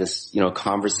we had this,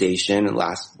 conversation.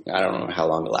 I don't know how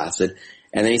long it lasted.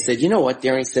 And then he said, "You know what,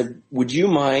 Darren?" He said, "Would you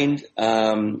mind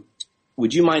auditioning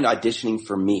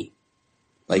for me?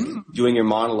 Like doing your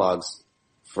monologues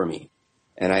for me?"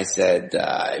 And I said,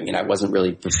 I wasn't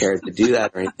really prepared to do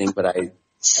that or anything, but I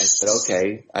said,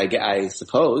 okay, I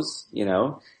suppose,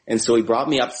 And so he brought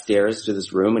me upstairs to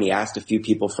this room, and he asked a few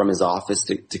people from his office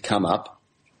to come up.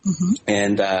 Mm-hmm.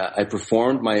 And I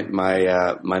performed my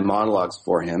monologues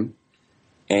for him.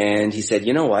 And he said,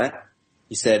 "You know what?"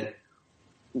 He said,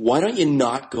 "Why don't you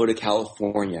not go to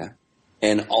California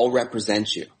and I'll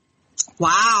represent you?"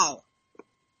 Wow.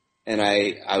 And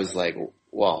I was like,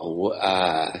 well,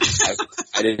 I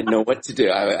didn't know what to do.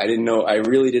 I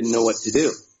really didn't know what to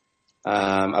do.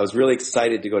 I was really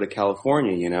excited to go to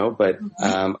California, but,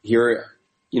 here,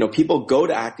 people go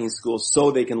to acting school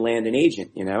so they can land an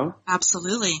agent,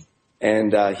 Absolutely.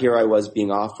 And, here I was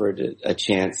being offered a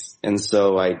chance. And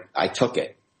so I took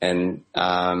it, and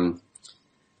that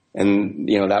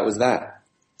was that.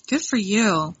 Good for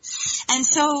you. And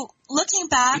so looking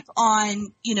back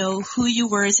on, who you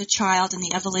were as a child and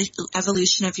the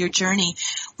evolution of your journey,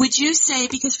 would you say,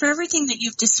 because for everything that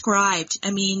you've described,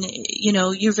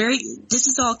 this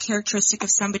is all characteristic of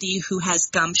somebody who has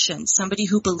gumption, somebody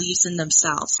who believes in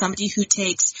themselves, somebody who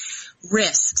takes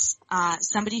risks,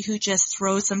 somebody who just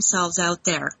throws themselves out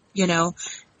there,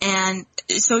 and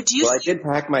so do you... Well, I did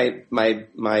pack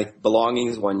my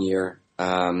belongings one year,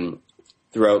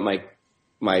 throughout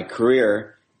my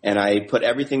career, and I put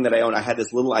everything that I owned. I had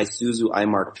this little Isuzu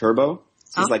I-Mark Turbo.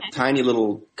 So it's like a tiny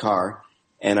little car.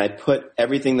 And I put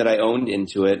everything that I owned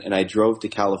into it, and I drove to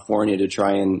California to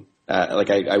try and,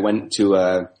 I went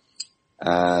to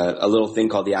a little thing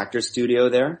called the Actors Studio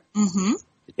there. Mm-hmm.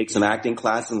 To take some acting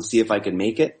classes and see if I could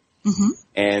make it. Mm-hmm.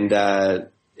 And,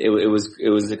 it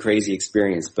was a crazy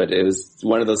experience, but it was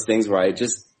one of those things where I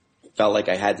just felt like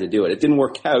I had to do it. It didn't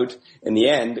work out in the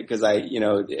end because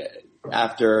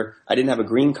after I didn't have a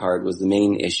green card was the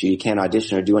main issue. You can't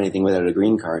audition or do anything without a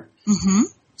green card. Mm-hmm.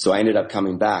 So I ended up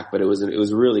coming back, but it was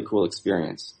a really cool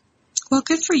experience. Well,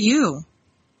 good for you.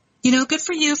 You know, good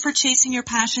for you for chasing your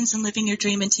passions and living your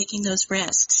dream and taking those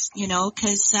risks, you know,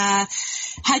 because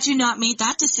had you not made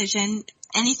that decision,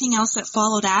 anything else that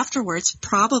followed afterwards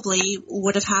probably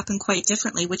would have happened quite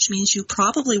differently, which means you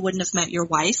probably wouldn't have met your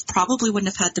wife, probably wouldn't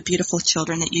have had the beautiful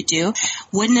children that you do,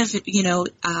 wouldn't have,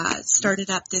 started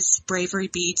up this Bravery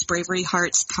Beats, Bravery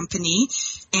Hearts company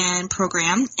and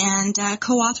program and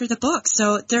co-author the book.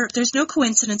 So there's no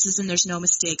coincidences and there's no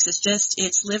mistakes.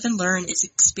 It's live and learn, it's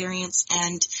experience.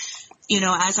 And, you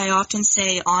know, as I often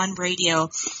say on radio,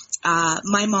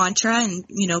 my mantra, and,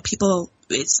 you know, people,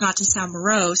 it's not to sound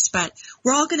morose, but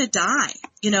we're all going to die,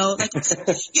 you know, like,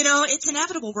 you know, it's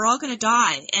inevitable. We're all going to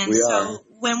die. And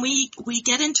when we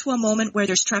get into a moment where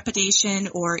there's trepidation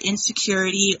or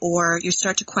insecurity or you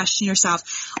start to question yourself,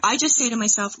 I just say to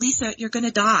myself, Lisa, you're going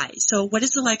to die. So what is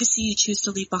the legacy you choose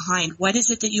to leave behind? What is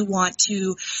it that you want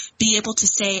to be able to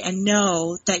say and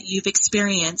know that you've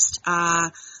experienced,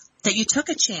 that you took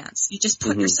a chance. You just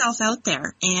put yourself out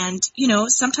there. And, you know,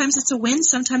 sometimes it's a win,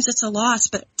 sometimes it's a loss.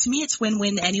 But to me, it's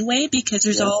win-win anyway, because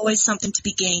there's always something to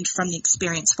be gained from the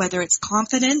experience, whether it's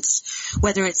confidence,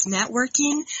 whether it's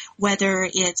networking, whether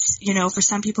it's, you know, for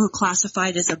some people who classify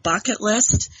it as a bucket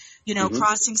list, you know,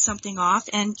 crossing something off.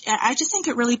 And I just think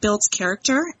it really builds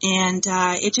character, and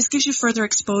it just gives you further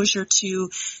exposure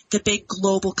to the big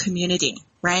global community,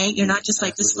 right? You're not just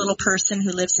like this little person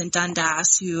who lives in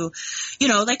Dundas who, you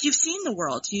know, like you've seen the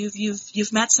world.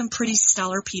 You've met some pretty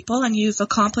stellar people and you've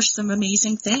accomplished some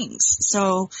amazing things.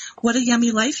 So what a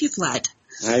yummy life you've led.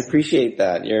 I appreciate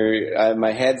that.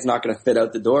 My head's not going to fit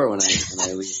out the door when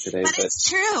I leave today. But it's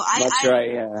true.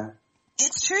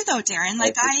 It's true though, Darren.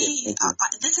 Like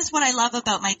this is what I love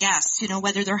about my guests, you know,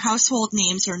 whether they're household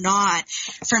names or not.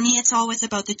 For me, it's always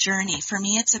about the journey. For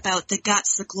me, it's about the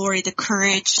guts, the glory, the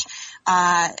courage.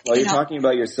 You're talking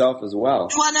about yourself as well.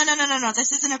 Well, no.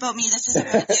 This isn't about me. This is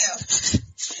about you.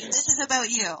 This is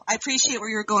about you. I appreciate where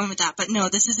you're going with that, but no,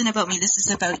 this isn't about me. This is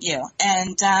about you.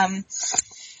 And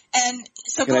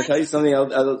so can I tell you something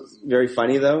else very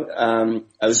funny though?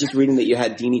 I was just reading that you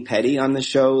had Deanie Petty on the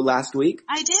show last week.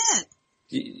 I did.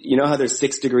 You know how there's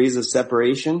 6 degrees of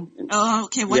separation? Oh,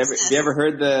 okay. What's this? Have you ever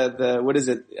heard the what is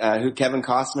it? Who Kevin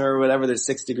Costner or whatever? There's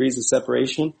 6 degrees of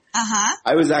separation.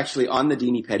 I was actually on the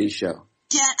Deanie Petty show.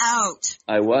 Get out.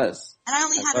 I was. And I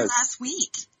only had it last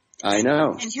week. I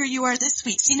know. And here you are this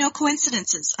week. See, no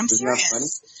coincidences. I'm serious. Isn't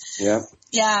that funny?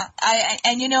 Yeah. Yeah.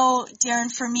 And you know, Darren,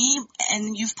 for me,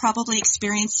 and you've probably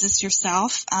experienced this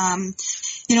yourself,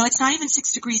 you know, it's not even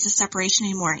 6 degrees of separation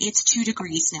anymore. It's 2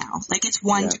 degrees now. Like it's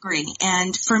 1 degree.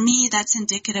 And for me, that's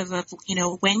indicative of, you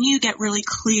know, when you get really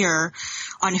clear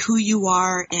on who you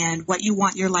are and what you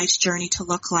want your life's journey to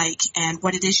look like and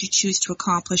what it is you choose to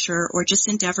accomplish or just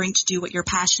endeavoring to do what you're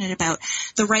passionate about,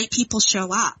 the right people show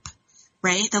up.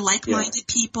 Right? The like-minded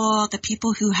people, the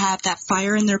people who have that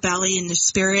fire in their belly and their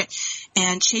spirit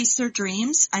and chase their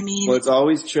dreams. I mean. Well, it's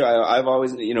always true. I've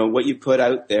always, you know, what you put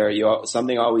out there,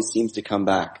 something always seems to come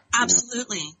back.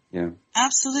 Absolutely. You know? Yeah.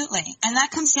 Absolutely. And that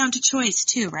comes down to choice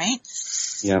too, right?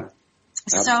 Yeah.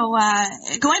 So,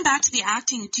 going back to the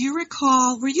acting, do you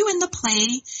recall, were you in the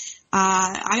play?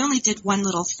 I only did one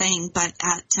little thing, but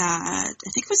at, I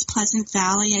think it was Pleasant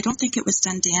Valley. I don't think it was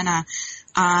Dundana.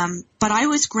 But I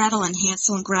was Gretel and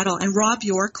Hansel and Gretel, and Rob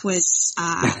York was,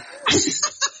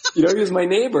 You know, he was my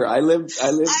neighbor. I lived,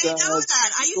 I know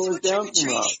that. I used to go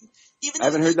trick-or-treating. I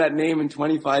haven't heard that name in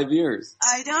 25 years.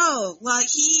 I know. Well,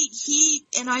 he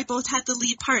and I both had the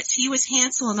lead parts. He was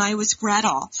Hansel and I was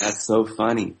Gretel. That's so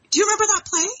funny. Do you remember that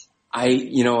play?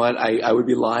 You know what? I would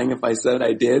be lying if I said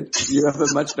I did. You have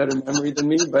a much better memory than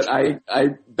me, but I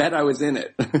bet I was in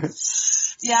it.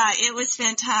 Yeah, it was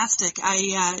fantastic.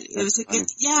 It was a good,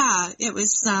 it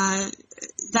was,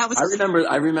 that was.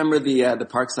 I remember the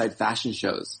Parkside fashion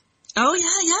shows. Oh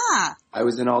yeah. I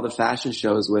was in all the fashion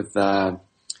shows with, I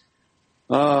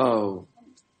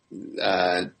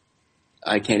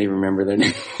can't even remember their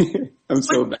name. I'm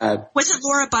so bad. Was it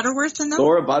Laura Butterworth in them?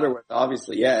 Laura Butterworth,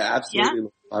 obviously. Yeah, absolutely. Yeah.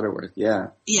 Laura Butterworth, yeah.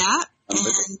 Yeah. And,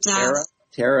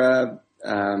 Tara,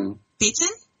 Bateson?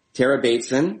 Tara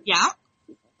Bateson. Yeah.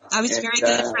 I was very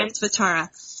good friends with Tara.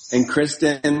 And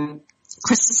Kristen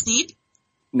Sneed?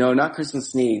 No, not Kristen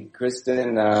Sneed.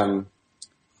 Kristen,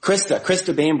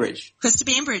 Krista Bainbridge. Krista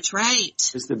Bainbridge, right.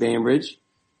 Krista Bainbridge.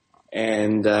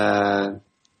 And,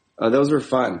 those were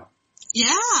fun.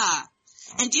 Yeah.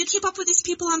 And do you keep up with these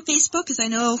people on Facebook? Because I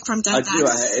know from Dundas.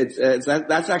 I do.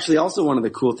 That's actually also one of the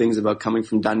cool things about coming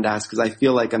from Dundas, because I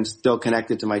feel like I'm still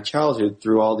connected to my childhood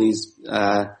through all these,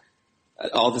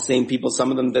 all the same people.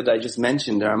 Some of them that I just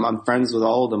mentioned. I'm friends with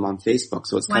all of them on Facebook,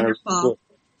 so it's wonderful. Kind of cool.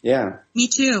 Yeah. Me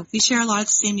too. We share a lot of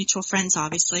the same mutual friends,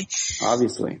 obviously.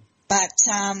 Obviously. But,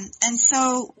 and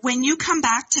so when you come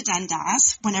back to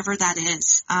Dundas, whenever that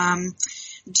is,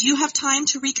 do you have time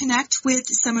to reconnect with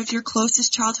some of your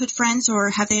closest childhood friends, or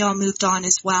have they all moved on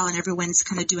as well and everyone's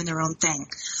kind of doing their own thing?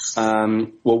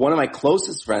 Well, one of my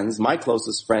closest friends,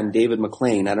 David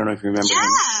McLean, I don't know if you remember him.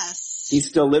 Yes. He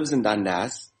still lives in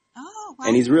Dundas. Oh, wow.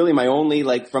 And he's really my only,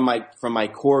 like, from my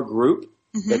core group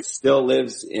that still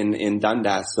lives in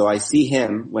Dundas. So I see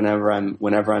him whenever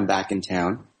I'm back in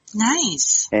town.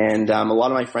 Nice. And, a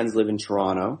lot of my friends live in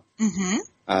Toronto,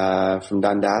 from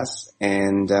Dundas.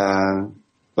 And,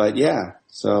 but yeah,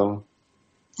 so.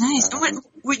 Nice.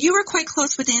 You were quite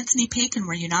close with Anthony Paikin,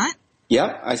 were you not?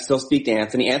 Yeah, I still speak to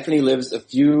Anthony. Anthony lives a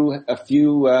few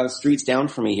streets down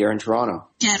from me here in Toronto.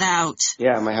 Get out.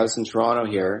 Yeah, my house in Toronto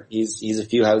here. He's a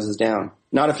few houses down.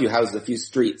 Not a few houses, a few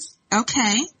streets.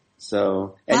 Okay.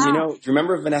 So, and wow. do you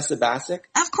remember Vanessa Bassick?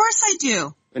 Of course I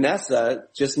do. Vanessa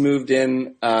just moved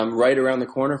in, right around the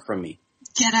corner from me.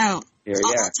 Get out. Here,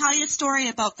 I'll tell you a story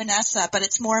about Vanessa, but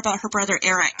it's more about her brother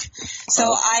Eric.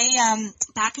 So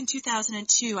back in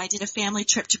 2002, I did a family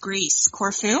trip to Greece,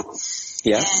 Corfu.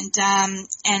 Yeah.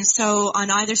 And so on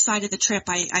either side of the trip,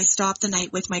 I stopped the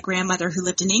night with my grandmother who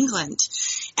lived in England.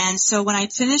 And so when I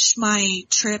finished my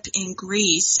trip in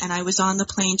Greece and I was on the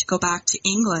plane to go back to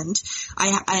England,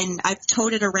 I've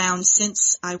towed it around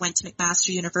since I went to McMaster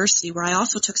University, where I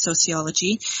also took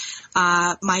sociology,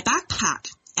 my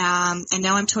backpack. And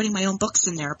now I'm toting my own books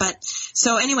in there. But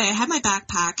so anyway, I had my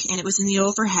backpack and it was in the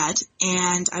overhead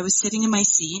and I was sitting in my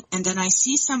seat and then I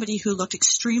see somebody who looked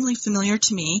extremely familiar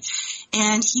to me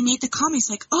and he made the comment, he's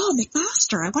like, oh,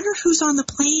 McMaster, I wonder who's on the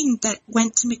plane that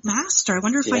went to McMaster. I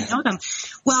wonder if I know them.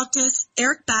 Well, does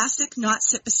Eric Bassick not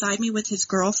sit beside me with his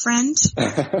girlfriend?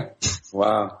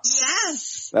 Wow.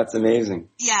 Yes. That's amazing.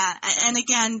 Yeah. And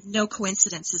again, no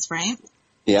coincidences, right?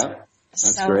 Yeah.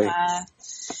 That's great.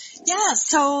 Yeah,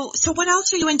 so what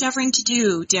else are you endeavoring to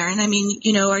do, Darren? I mean,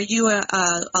 are you a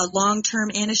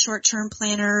long-term and a short-term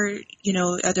planner?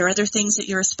 Are there other things that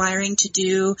you're aspiring to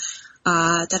do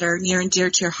that are near and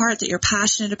dear to your heart, that you're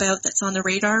passionate about, that's on the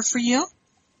radar for you?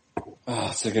 Oh,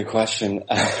 that's a good question.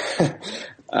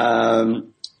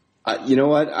 You know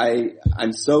what?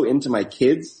 I'm so into my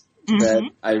kids that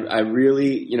I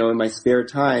really, in my spare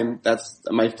time,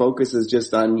 my focus is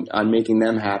just on making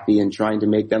them happy and trying to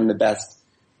make them the best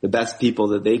people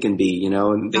that they can be,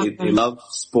 and they love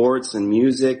sports and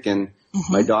music and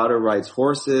my daughter rides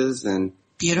horses and,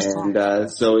 beautiful. And,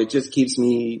 so it just keeps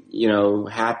me,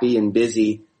 happy and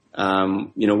busy,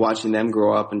 watching them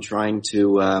grow up and trying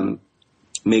to,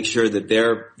 make sure that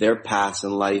their paths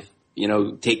in life,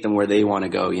 take them where they want to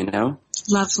go,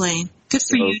 Lovely. Good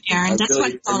for you, Darren. That's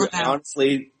what it's all about.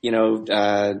 Honestly,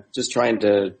 just trying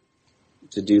to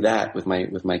do that with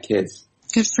my kids.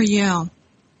 Good for you.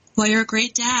 Well, you're a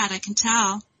great dad, I can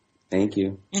tell. Thank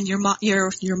you. And your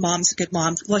mom's a good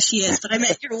mom. Well, she is, but I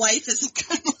meant your wife is a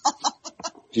good mom.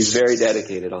 She's very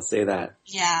dedicated, I'll say that.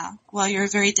 Yeah. Well, you're a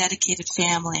very dedicated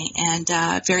family and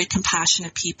very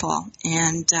compassionate people.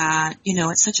 And,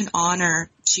 it's such an honor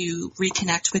to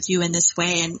reconnect with you in this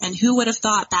way. And who would have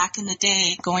thought back in the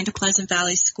day, going to Pleasant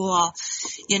Valley School,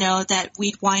 that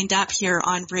we'd wind up here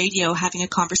on radio having a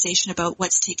conversation about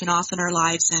what's taken off in our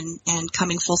lives and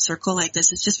coming full circle like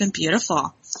this. It's just been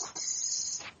beautiful.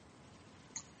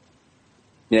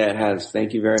 Yeah, it has.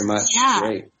 Thank you very much. Yeah.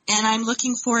 Great. And I'm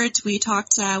looking forward to, we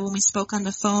talked when we spoke on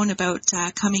the phone about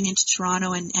coming into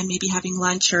Toronto and maybe having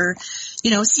lunch or,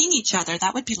 seeing each other.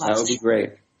 That would be lovely. That would be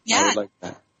great. Yeah. I would like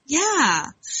that. Yeah.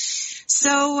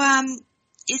 So,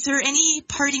 is there any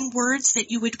parting words that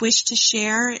you would wish to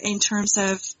share in terms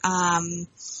of, our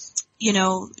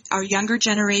younger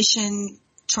generation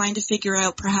trying to figure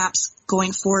out perhaps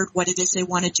going forward what it is they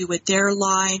want to do with their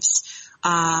lives?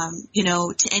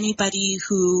 To anybody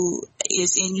who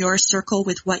is in your circle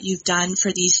with what you've done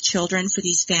for these children, for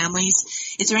these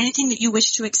families, is there anything that you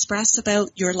wish to express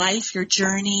about your life, your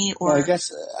journey? Or well, I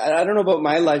guess, I don't know about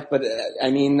my life, but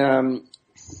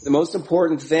the most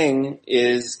important thing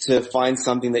is to find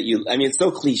something that it's so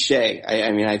cliche.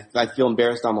 I feel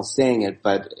embarrassed almost saying it,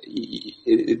 but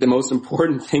the most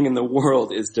important thing in the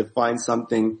world is to find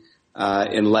something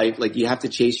in life, like you have to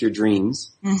chase your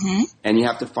dreams, and you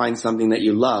have to find something that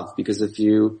you love, because if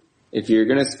you're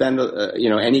going to spend,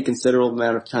 any considerable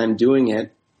amount of time doing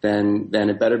it, then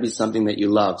it better be something that you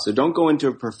love. So don't go into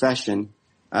a profession.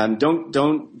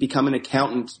 Don't become an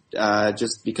accountant,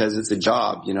 just because it's a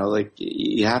job, like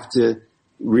you have to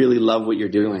really love what you're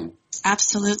doing.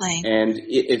 Absolutely. And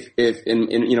if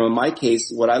in my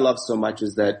case, what I love so much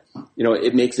is that,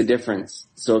 it makes a difference.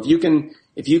 So if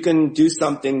you can do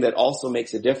something that also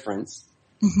makes a difference,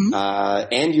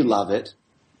 and you love it,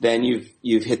 then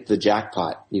you've hit the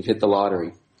jackpot. You've hit the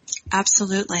lottery.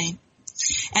 Absolutely.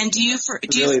 And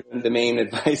the main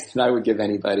advice that I would give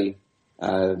anybody,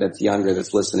 that's younger,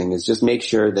 that's listening, is just make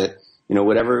sure that,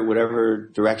 whatever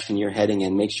direction you're heading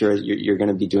in, make sure you're going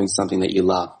to be doing something that you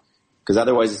love. Because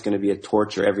otherwise it's going to be a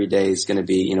torture every day. It's going to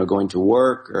be, going to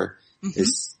work, or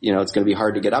it's going to be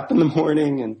hard to get up in the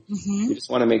morning, and you just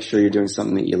want to make sure you're doing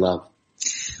something that you love.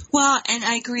 Well, and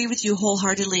I agree with you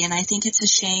wholeheartedly, and I think it's a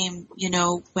shame,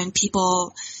 when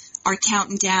people are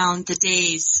counting down the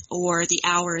days or the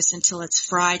hours until it's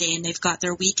Friday and they've got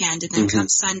their weekend, and then come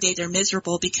Sunday they're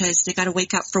miserable because they got to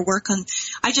wake up for work. And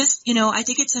I just, I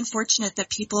think it's unfortunate that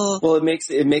people. Well,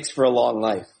 it makes for a long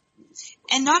life.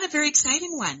 And not a very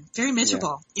exciting one, very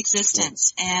miserable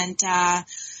existence. And,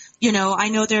 I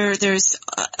know there's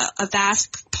a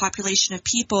vast population of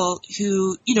people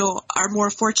who, are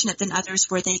more fortunate than others,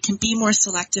 where they can be more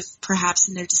selective perhaps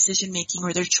in their decision making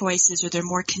or their choices, or they're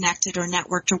more connected or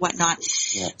networked or whatnot.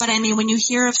 Yeah. But I mean, when you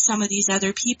hear of some of these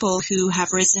other people who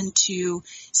have risen to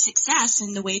success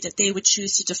in the way that they would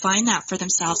choose to define that for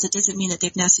themselves, it doesn't mean that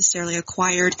they've necessarily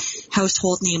acquired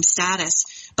household name status,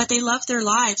 but they love their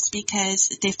lives because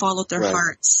they followed their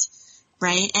hearts.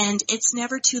 Right? And it's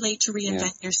never too late to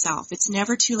reinvent yourself. It's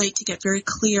never too late to get very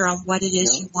clear on what it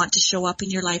is you want to show up in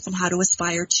your life and how to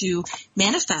aspire to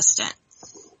manifest it.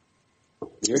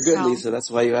 You're good, Lisa.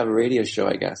 That's why you have a radio show,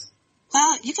 I guess.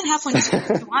 Well, you can have one if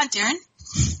you want, Darren.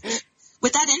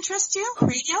 Would that interest you,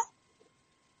 radio?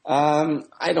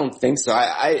 I don't think so.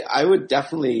 I would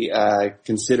definitely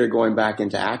consider going back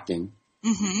into acting.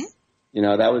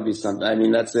 That would be something. I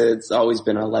mean, it's always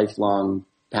been a lifelong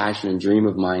passion and dream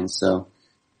of mine. So,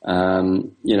 I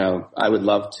would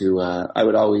love to, I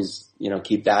would always,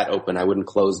 keep that open. I wouldn't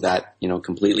close that,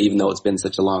 completely, even though it's been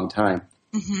such a long time.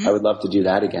 I would love to do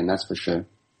that again. That's for sure.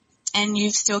 And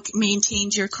you've still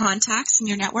maintained your contacts and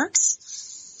your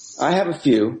networks? I have a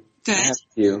few. Good. I have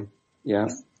a few. Yeah.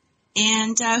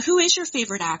 And, who is your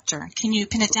favorite actor? Can you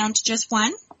pin it down to just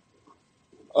one?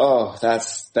 Oh,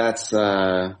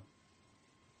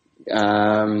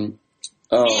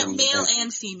 male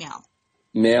and female.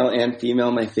 Male and female,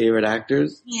 my favorite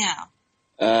actors? Yeah.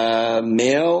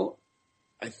 Male,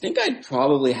 I think I'd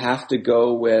probably have to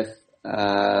go with,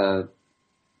 I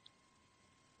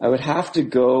would have to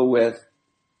go with,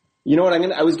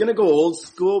 I was gonna go old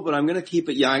school, but I'm gonna keep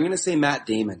it young. I'm gonna say Matt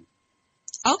Damon.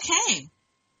 Okay.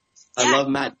 I love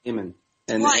Matt Damon.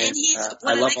 And I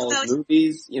love all his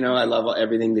movies, I love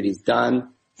everything that he's done.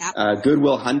 Yep. Good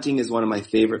Will Hunting is one of my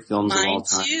favorite films of all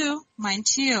time. Mine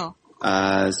too.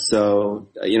 So,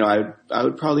 I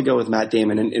would probably go with Matt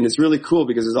Damon. And it's really cool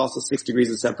because there's also 6 degrees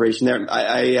of separation there.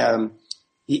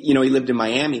 He lived in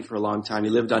Miami for a long time. He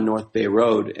lived on North Bay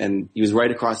Road, and he was right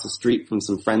across the street from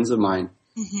some friends of mine.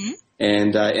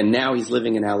 And now he's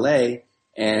living in LA,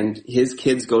 and his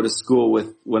kids go to school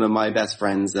with one of my best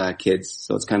friend's, kids.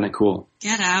 So it's kind of cool.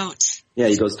 Get out. Yeah,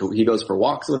 he goes for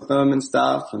walks with them and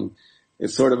stuff, and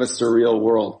it's sort of a surreal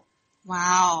world.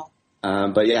 Wow.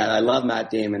 But yeah, I love Matt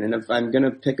Damon. And if I'm going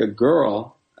to pick a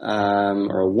girl,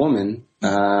 or a woman,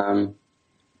 I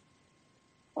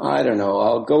don't know.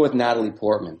 I'll go with Natalie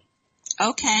Portman.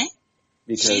 Okay.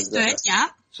 Because she's good, yeah.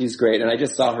 She's great. And I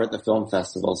just saw her at the film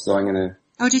festival, so I'm going to.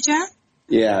 Oh, did you?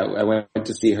 Yeah, I went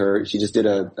to see her. She just did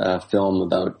a film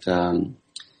about,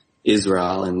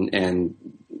 Israel, and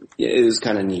it was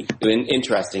kind of neat.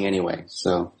 Interesting anyway,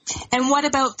 so. And what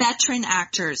about veteran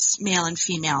actors, male and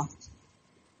female?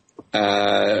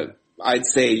 I'd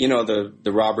say,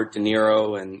 the Robert De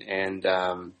Niro and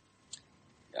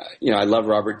I love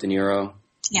Robert De Niro.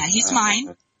 Yeah, he's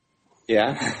mine.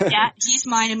 Yeah? Yeah, he's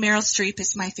mine, and Meryl Streep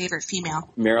is my favorite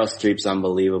female. Meryl Streep's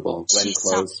unbelievable. Glenn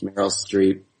Close, Meryl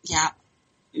Streep. Yeah.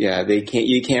 Yeah,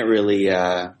 you can't really,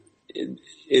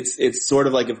 it's sort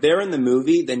of like if they're in the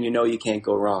movie, then you can't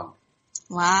go wrong.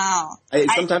 Wow.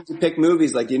 Sometimes you pick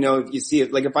movies, like, if you see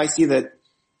it, like if I see that,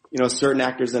 certain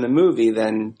actors in a movie,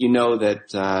 then that,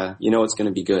 it's going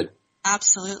to be good.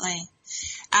 Absolutely.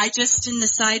 I just, in the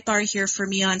sidebar here for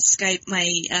me on Skype,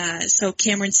 so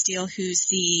Cameron Steele, who's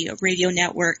the radio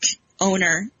network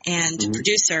owner and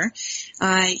producer,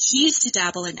 he used to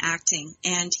dabble in acting,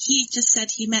 and he just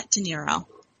said he met De Niro.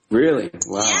 Really?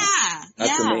 Wow. Yeah.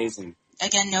 That's amazing.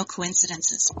 Again, no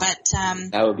coincidences, but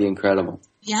that would be incredible.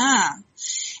 Yeah.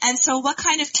 And so what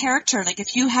kind of character, like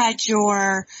if you had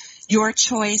your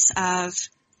choice of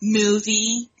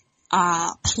movie,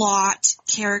 plot,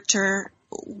 character,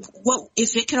 what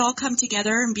if it could all come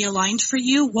together and be aligned for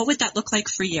you, what would that look like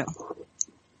for you?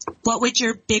 What would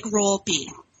your big role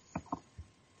be?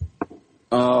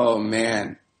 Oh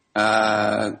man.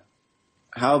 How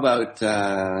about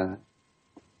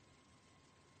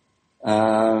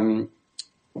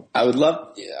I would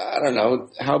love, I don't know,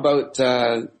 how about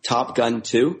Top Gun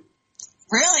 2?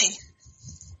 Really?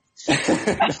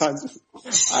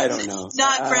 I don't know.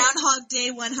 Not Groundhog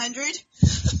Day 100?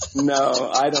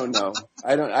 No, I don't know.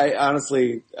 I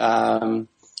honestly, I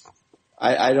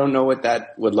don't know what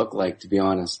that would look like, to be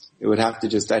honest. It would have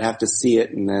to I'd have to see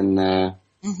it and then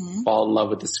fall in love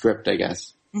with the script, I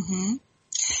guess. Mm-hmm.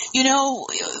 You know,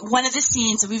 one of the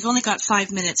scenes, we've only got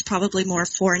 5 minutes, probably more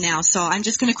 4 now, so I'm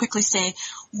just going to quickly say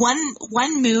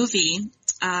one movie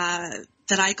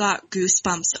that I got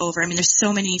goosebumps over. I mean, there's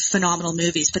so many phenomenal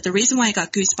movies, but the reason why I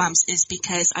got goosebumps is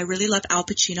because I really love Al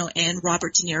Pacino and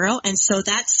Robert De Niro, and so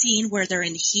that scene where they're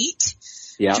in heat,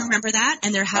 do you remember that?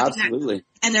 And they're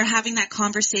having that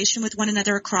conversation with one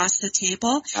another across the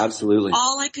table. Absolutely.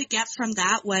 All I could get from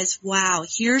that was, wow,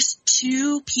 here's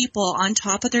two people on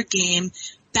top of their game,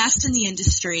 best in the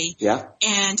industry. Yeah.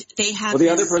 And they have. Well, the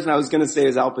other person I was going to say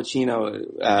is Al Pacino.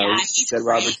 He said great.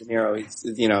 Robert De Niro.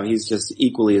 He's just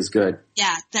equally as good.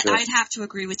 Yeah, I'd have to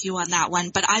agree with you on that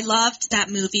one. But I loved that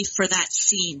movie for that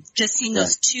scene. Just seeing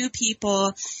those two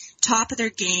people, top of their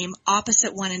game,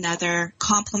 opposite one another,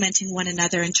 complementing one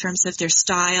another in terms of their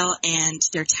style and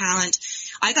their talent.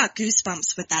 I got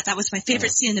goosebumps with that. That was my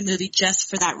favorite scene in the movie just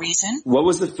for that reason. What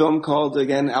was the film called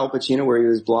again, Al Pacino, where he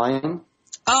was blind?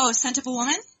 Oh, Scent of a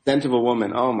Woman? Scent of a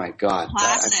Woman. Oh, my God.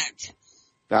 Classic.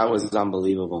 That was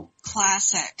unbelievable.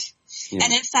 Classic. Yeah.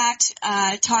 And in fact,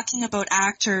 talking about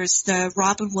actors, the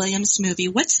Robin Williams movie,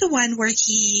 what's the one where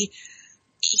he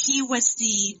was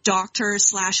the doctor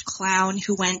 / clown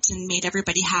who went and made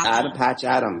everybody happy? Patch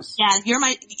Adams. Yeah,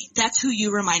 that's who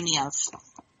you remind me of.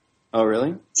 Oh,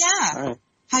 really? Yeah. All right.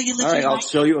 How you live All right, your I'll life.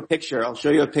 show you a picture. I'll show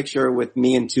you a picture with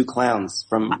me and two clowns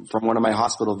from one of my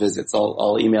hospital visits.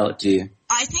 I'll email it to you.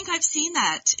 I think I've seen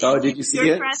that. Oh, did you see it?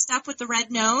 You're dressed up with the red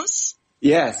nose?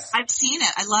 Yes. I've seen it.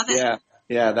 I love it.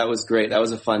 Yeah, that was great. That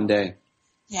was a fun day.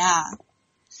 Yeah.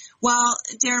 Well,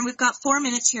 Darren, we've got 4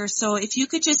 minutes here, so if you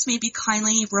could just maybe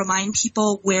kindly remind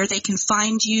people where they can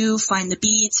find you, find the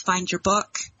beads, find your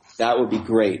book. That would be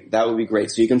great.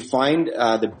 So you can find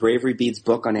the Bravery Beads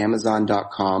book on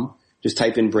Amazon.com. Just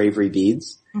type in Bravery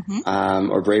Beads,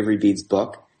 or Bravery Beads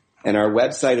book. And our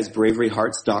website is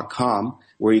braveryhearts.com,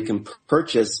 where you can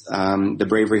purchase the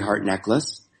Bravery Heart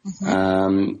necklace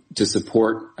to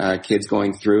support kids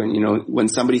going through. And, when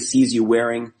somebody sees you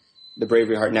wearing the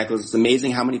Bravery Heart necklace, it's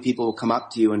amazing how many people will come up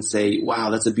to you and say,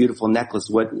 wow, that's a beautiful necklace.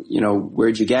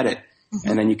 Where'd you get it?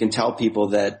 And then you can tell people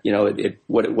that,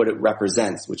 what it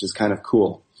represents, which is kind of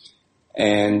cool.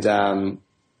 And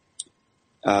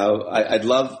I'd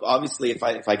love, obviously, if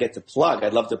I get to plug,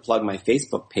 I'd love to plug my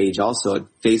Facebook page also at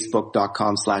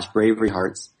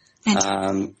facebook.com/braveryhearts.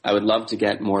 I would love to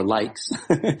get more likes.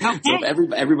 Okay. So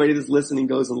if everybody that's listening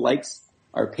goes and likes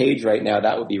our page right now,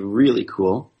 that would be really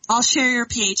cool. I'll share your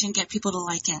page and get people to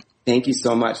like it. Thank you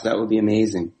so much. That would be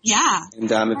amazing. Yeah.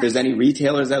 And if there's any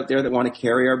retailers out there that want to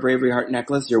carry our Bravery Heart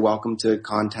necklace, you're welcome to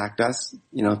contact us,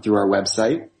 through our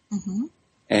website. Mm-hmm.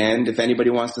 And if anybody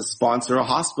wants to sponsor a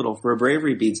hospital for a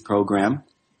Bravery Beads program,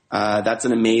 that's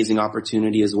an amazing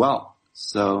opportunity as well.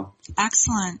 So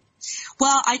excellent.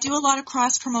 Well, I do a lot of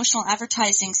cross-promotional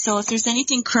advertising, so if there's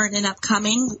anything current and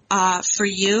upcoming for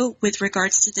you with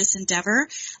regards to this endeavor,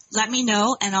 let me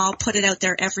know, and I'll put it out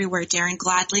there everywhere, Darren,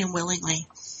 gladly and willingly.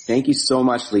 Thank you so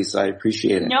much, Lisa. I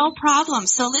appreciate it. No problem.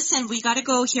 So listen, we got to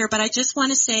go here, but I just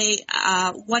want to say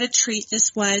what a treat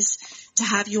this was to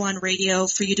have you on radio,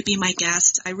 for you to be my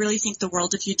guest. I really think the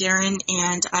world of you, Darren,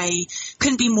 and I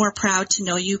couldn't be more proud to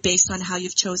know you based on how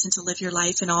you've chosen to live your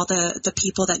life and all the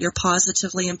people that you're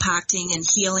positively impacting and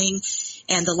healing,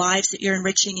 and the lives that you're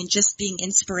enriching, and just being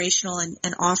inspirational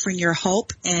and offering your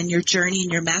hope and your journey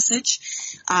and your message.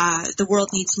 The world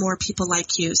needs more people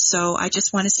like you. So I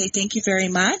just want to say thank you very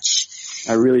much.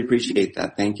 I really appreciate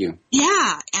that. Thank you.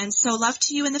 Yeah. And so love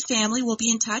to you and the family. We'll be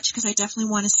in touch because I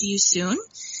definitely want to see you soon.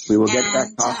 We will get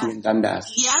that coffee in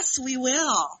Dundas. Yes, we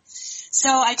will. So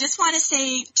I just want to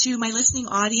say to my listening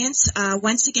audience,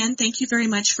 once again, thank you very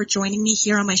much for joining me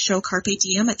here on my show Carpe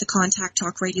Diem at the Contact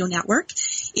Talk Radio Network.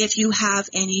 If you have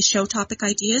any show topic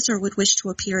ideas or would wish to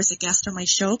appear as a guest on my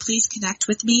show, please connect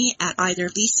with me at either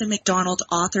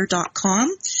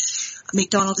lisamcdonaldauthor.com.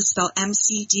 McDonald is spelled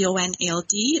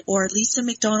McDonald, or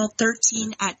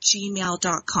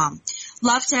lisamcdonald13@gmail.com.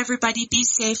 Love to everybody. Be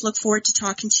safe. Look forward to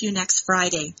talking to you next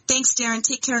Friday. Thanks, Darren.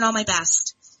 Take care and all my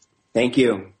best. Thank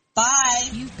you. Bye.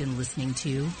 You've been listening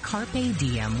to Carpe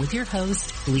Diem with your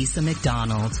host, Lisa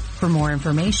McDonald. For more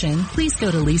information, please go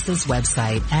to Lisa's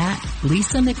website at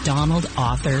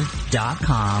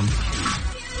lisamcdonaldauthor.com.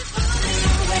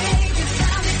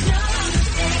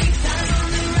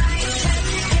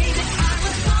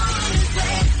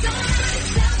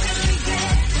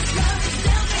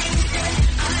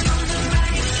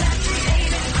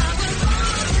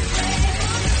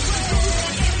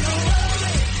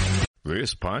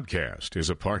 This podcast is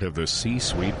a part of the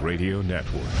C-Suite Radio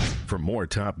Network. For more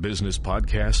top business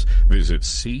podcasts, visit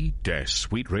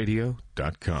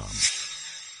c-suiteradio.com.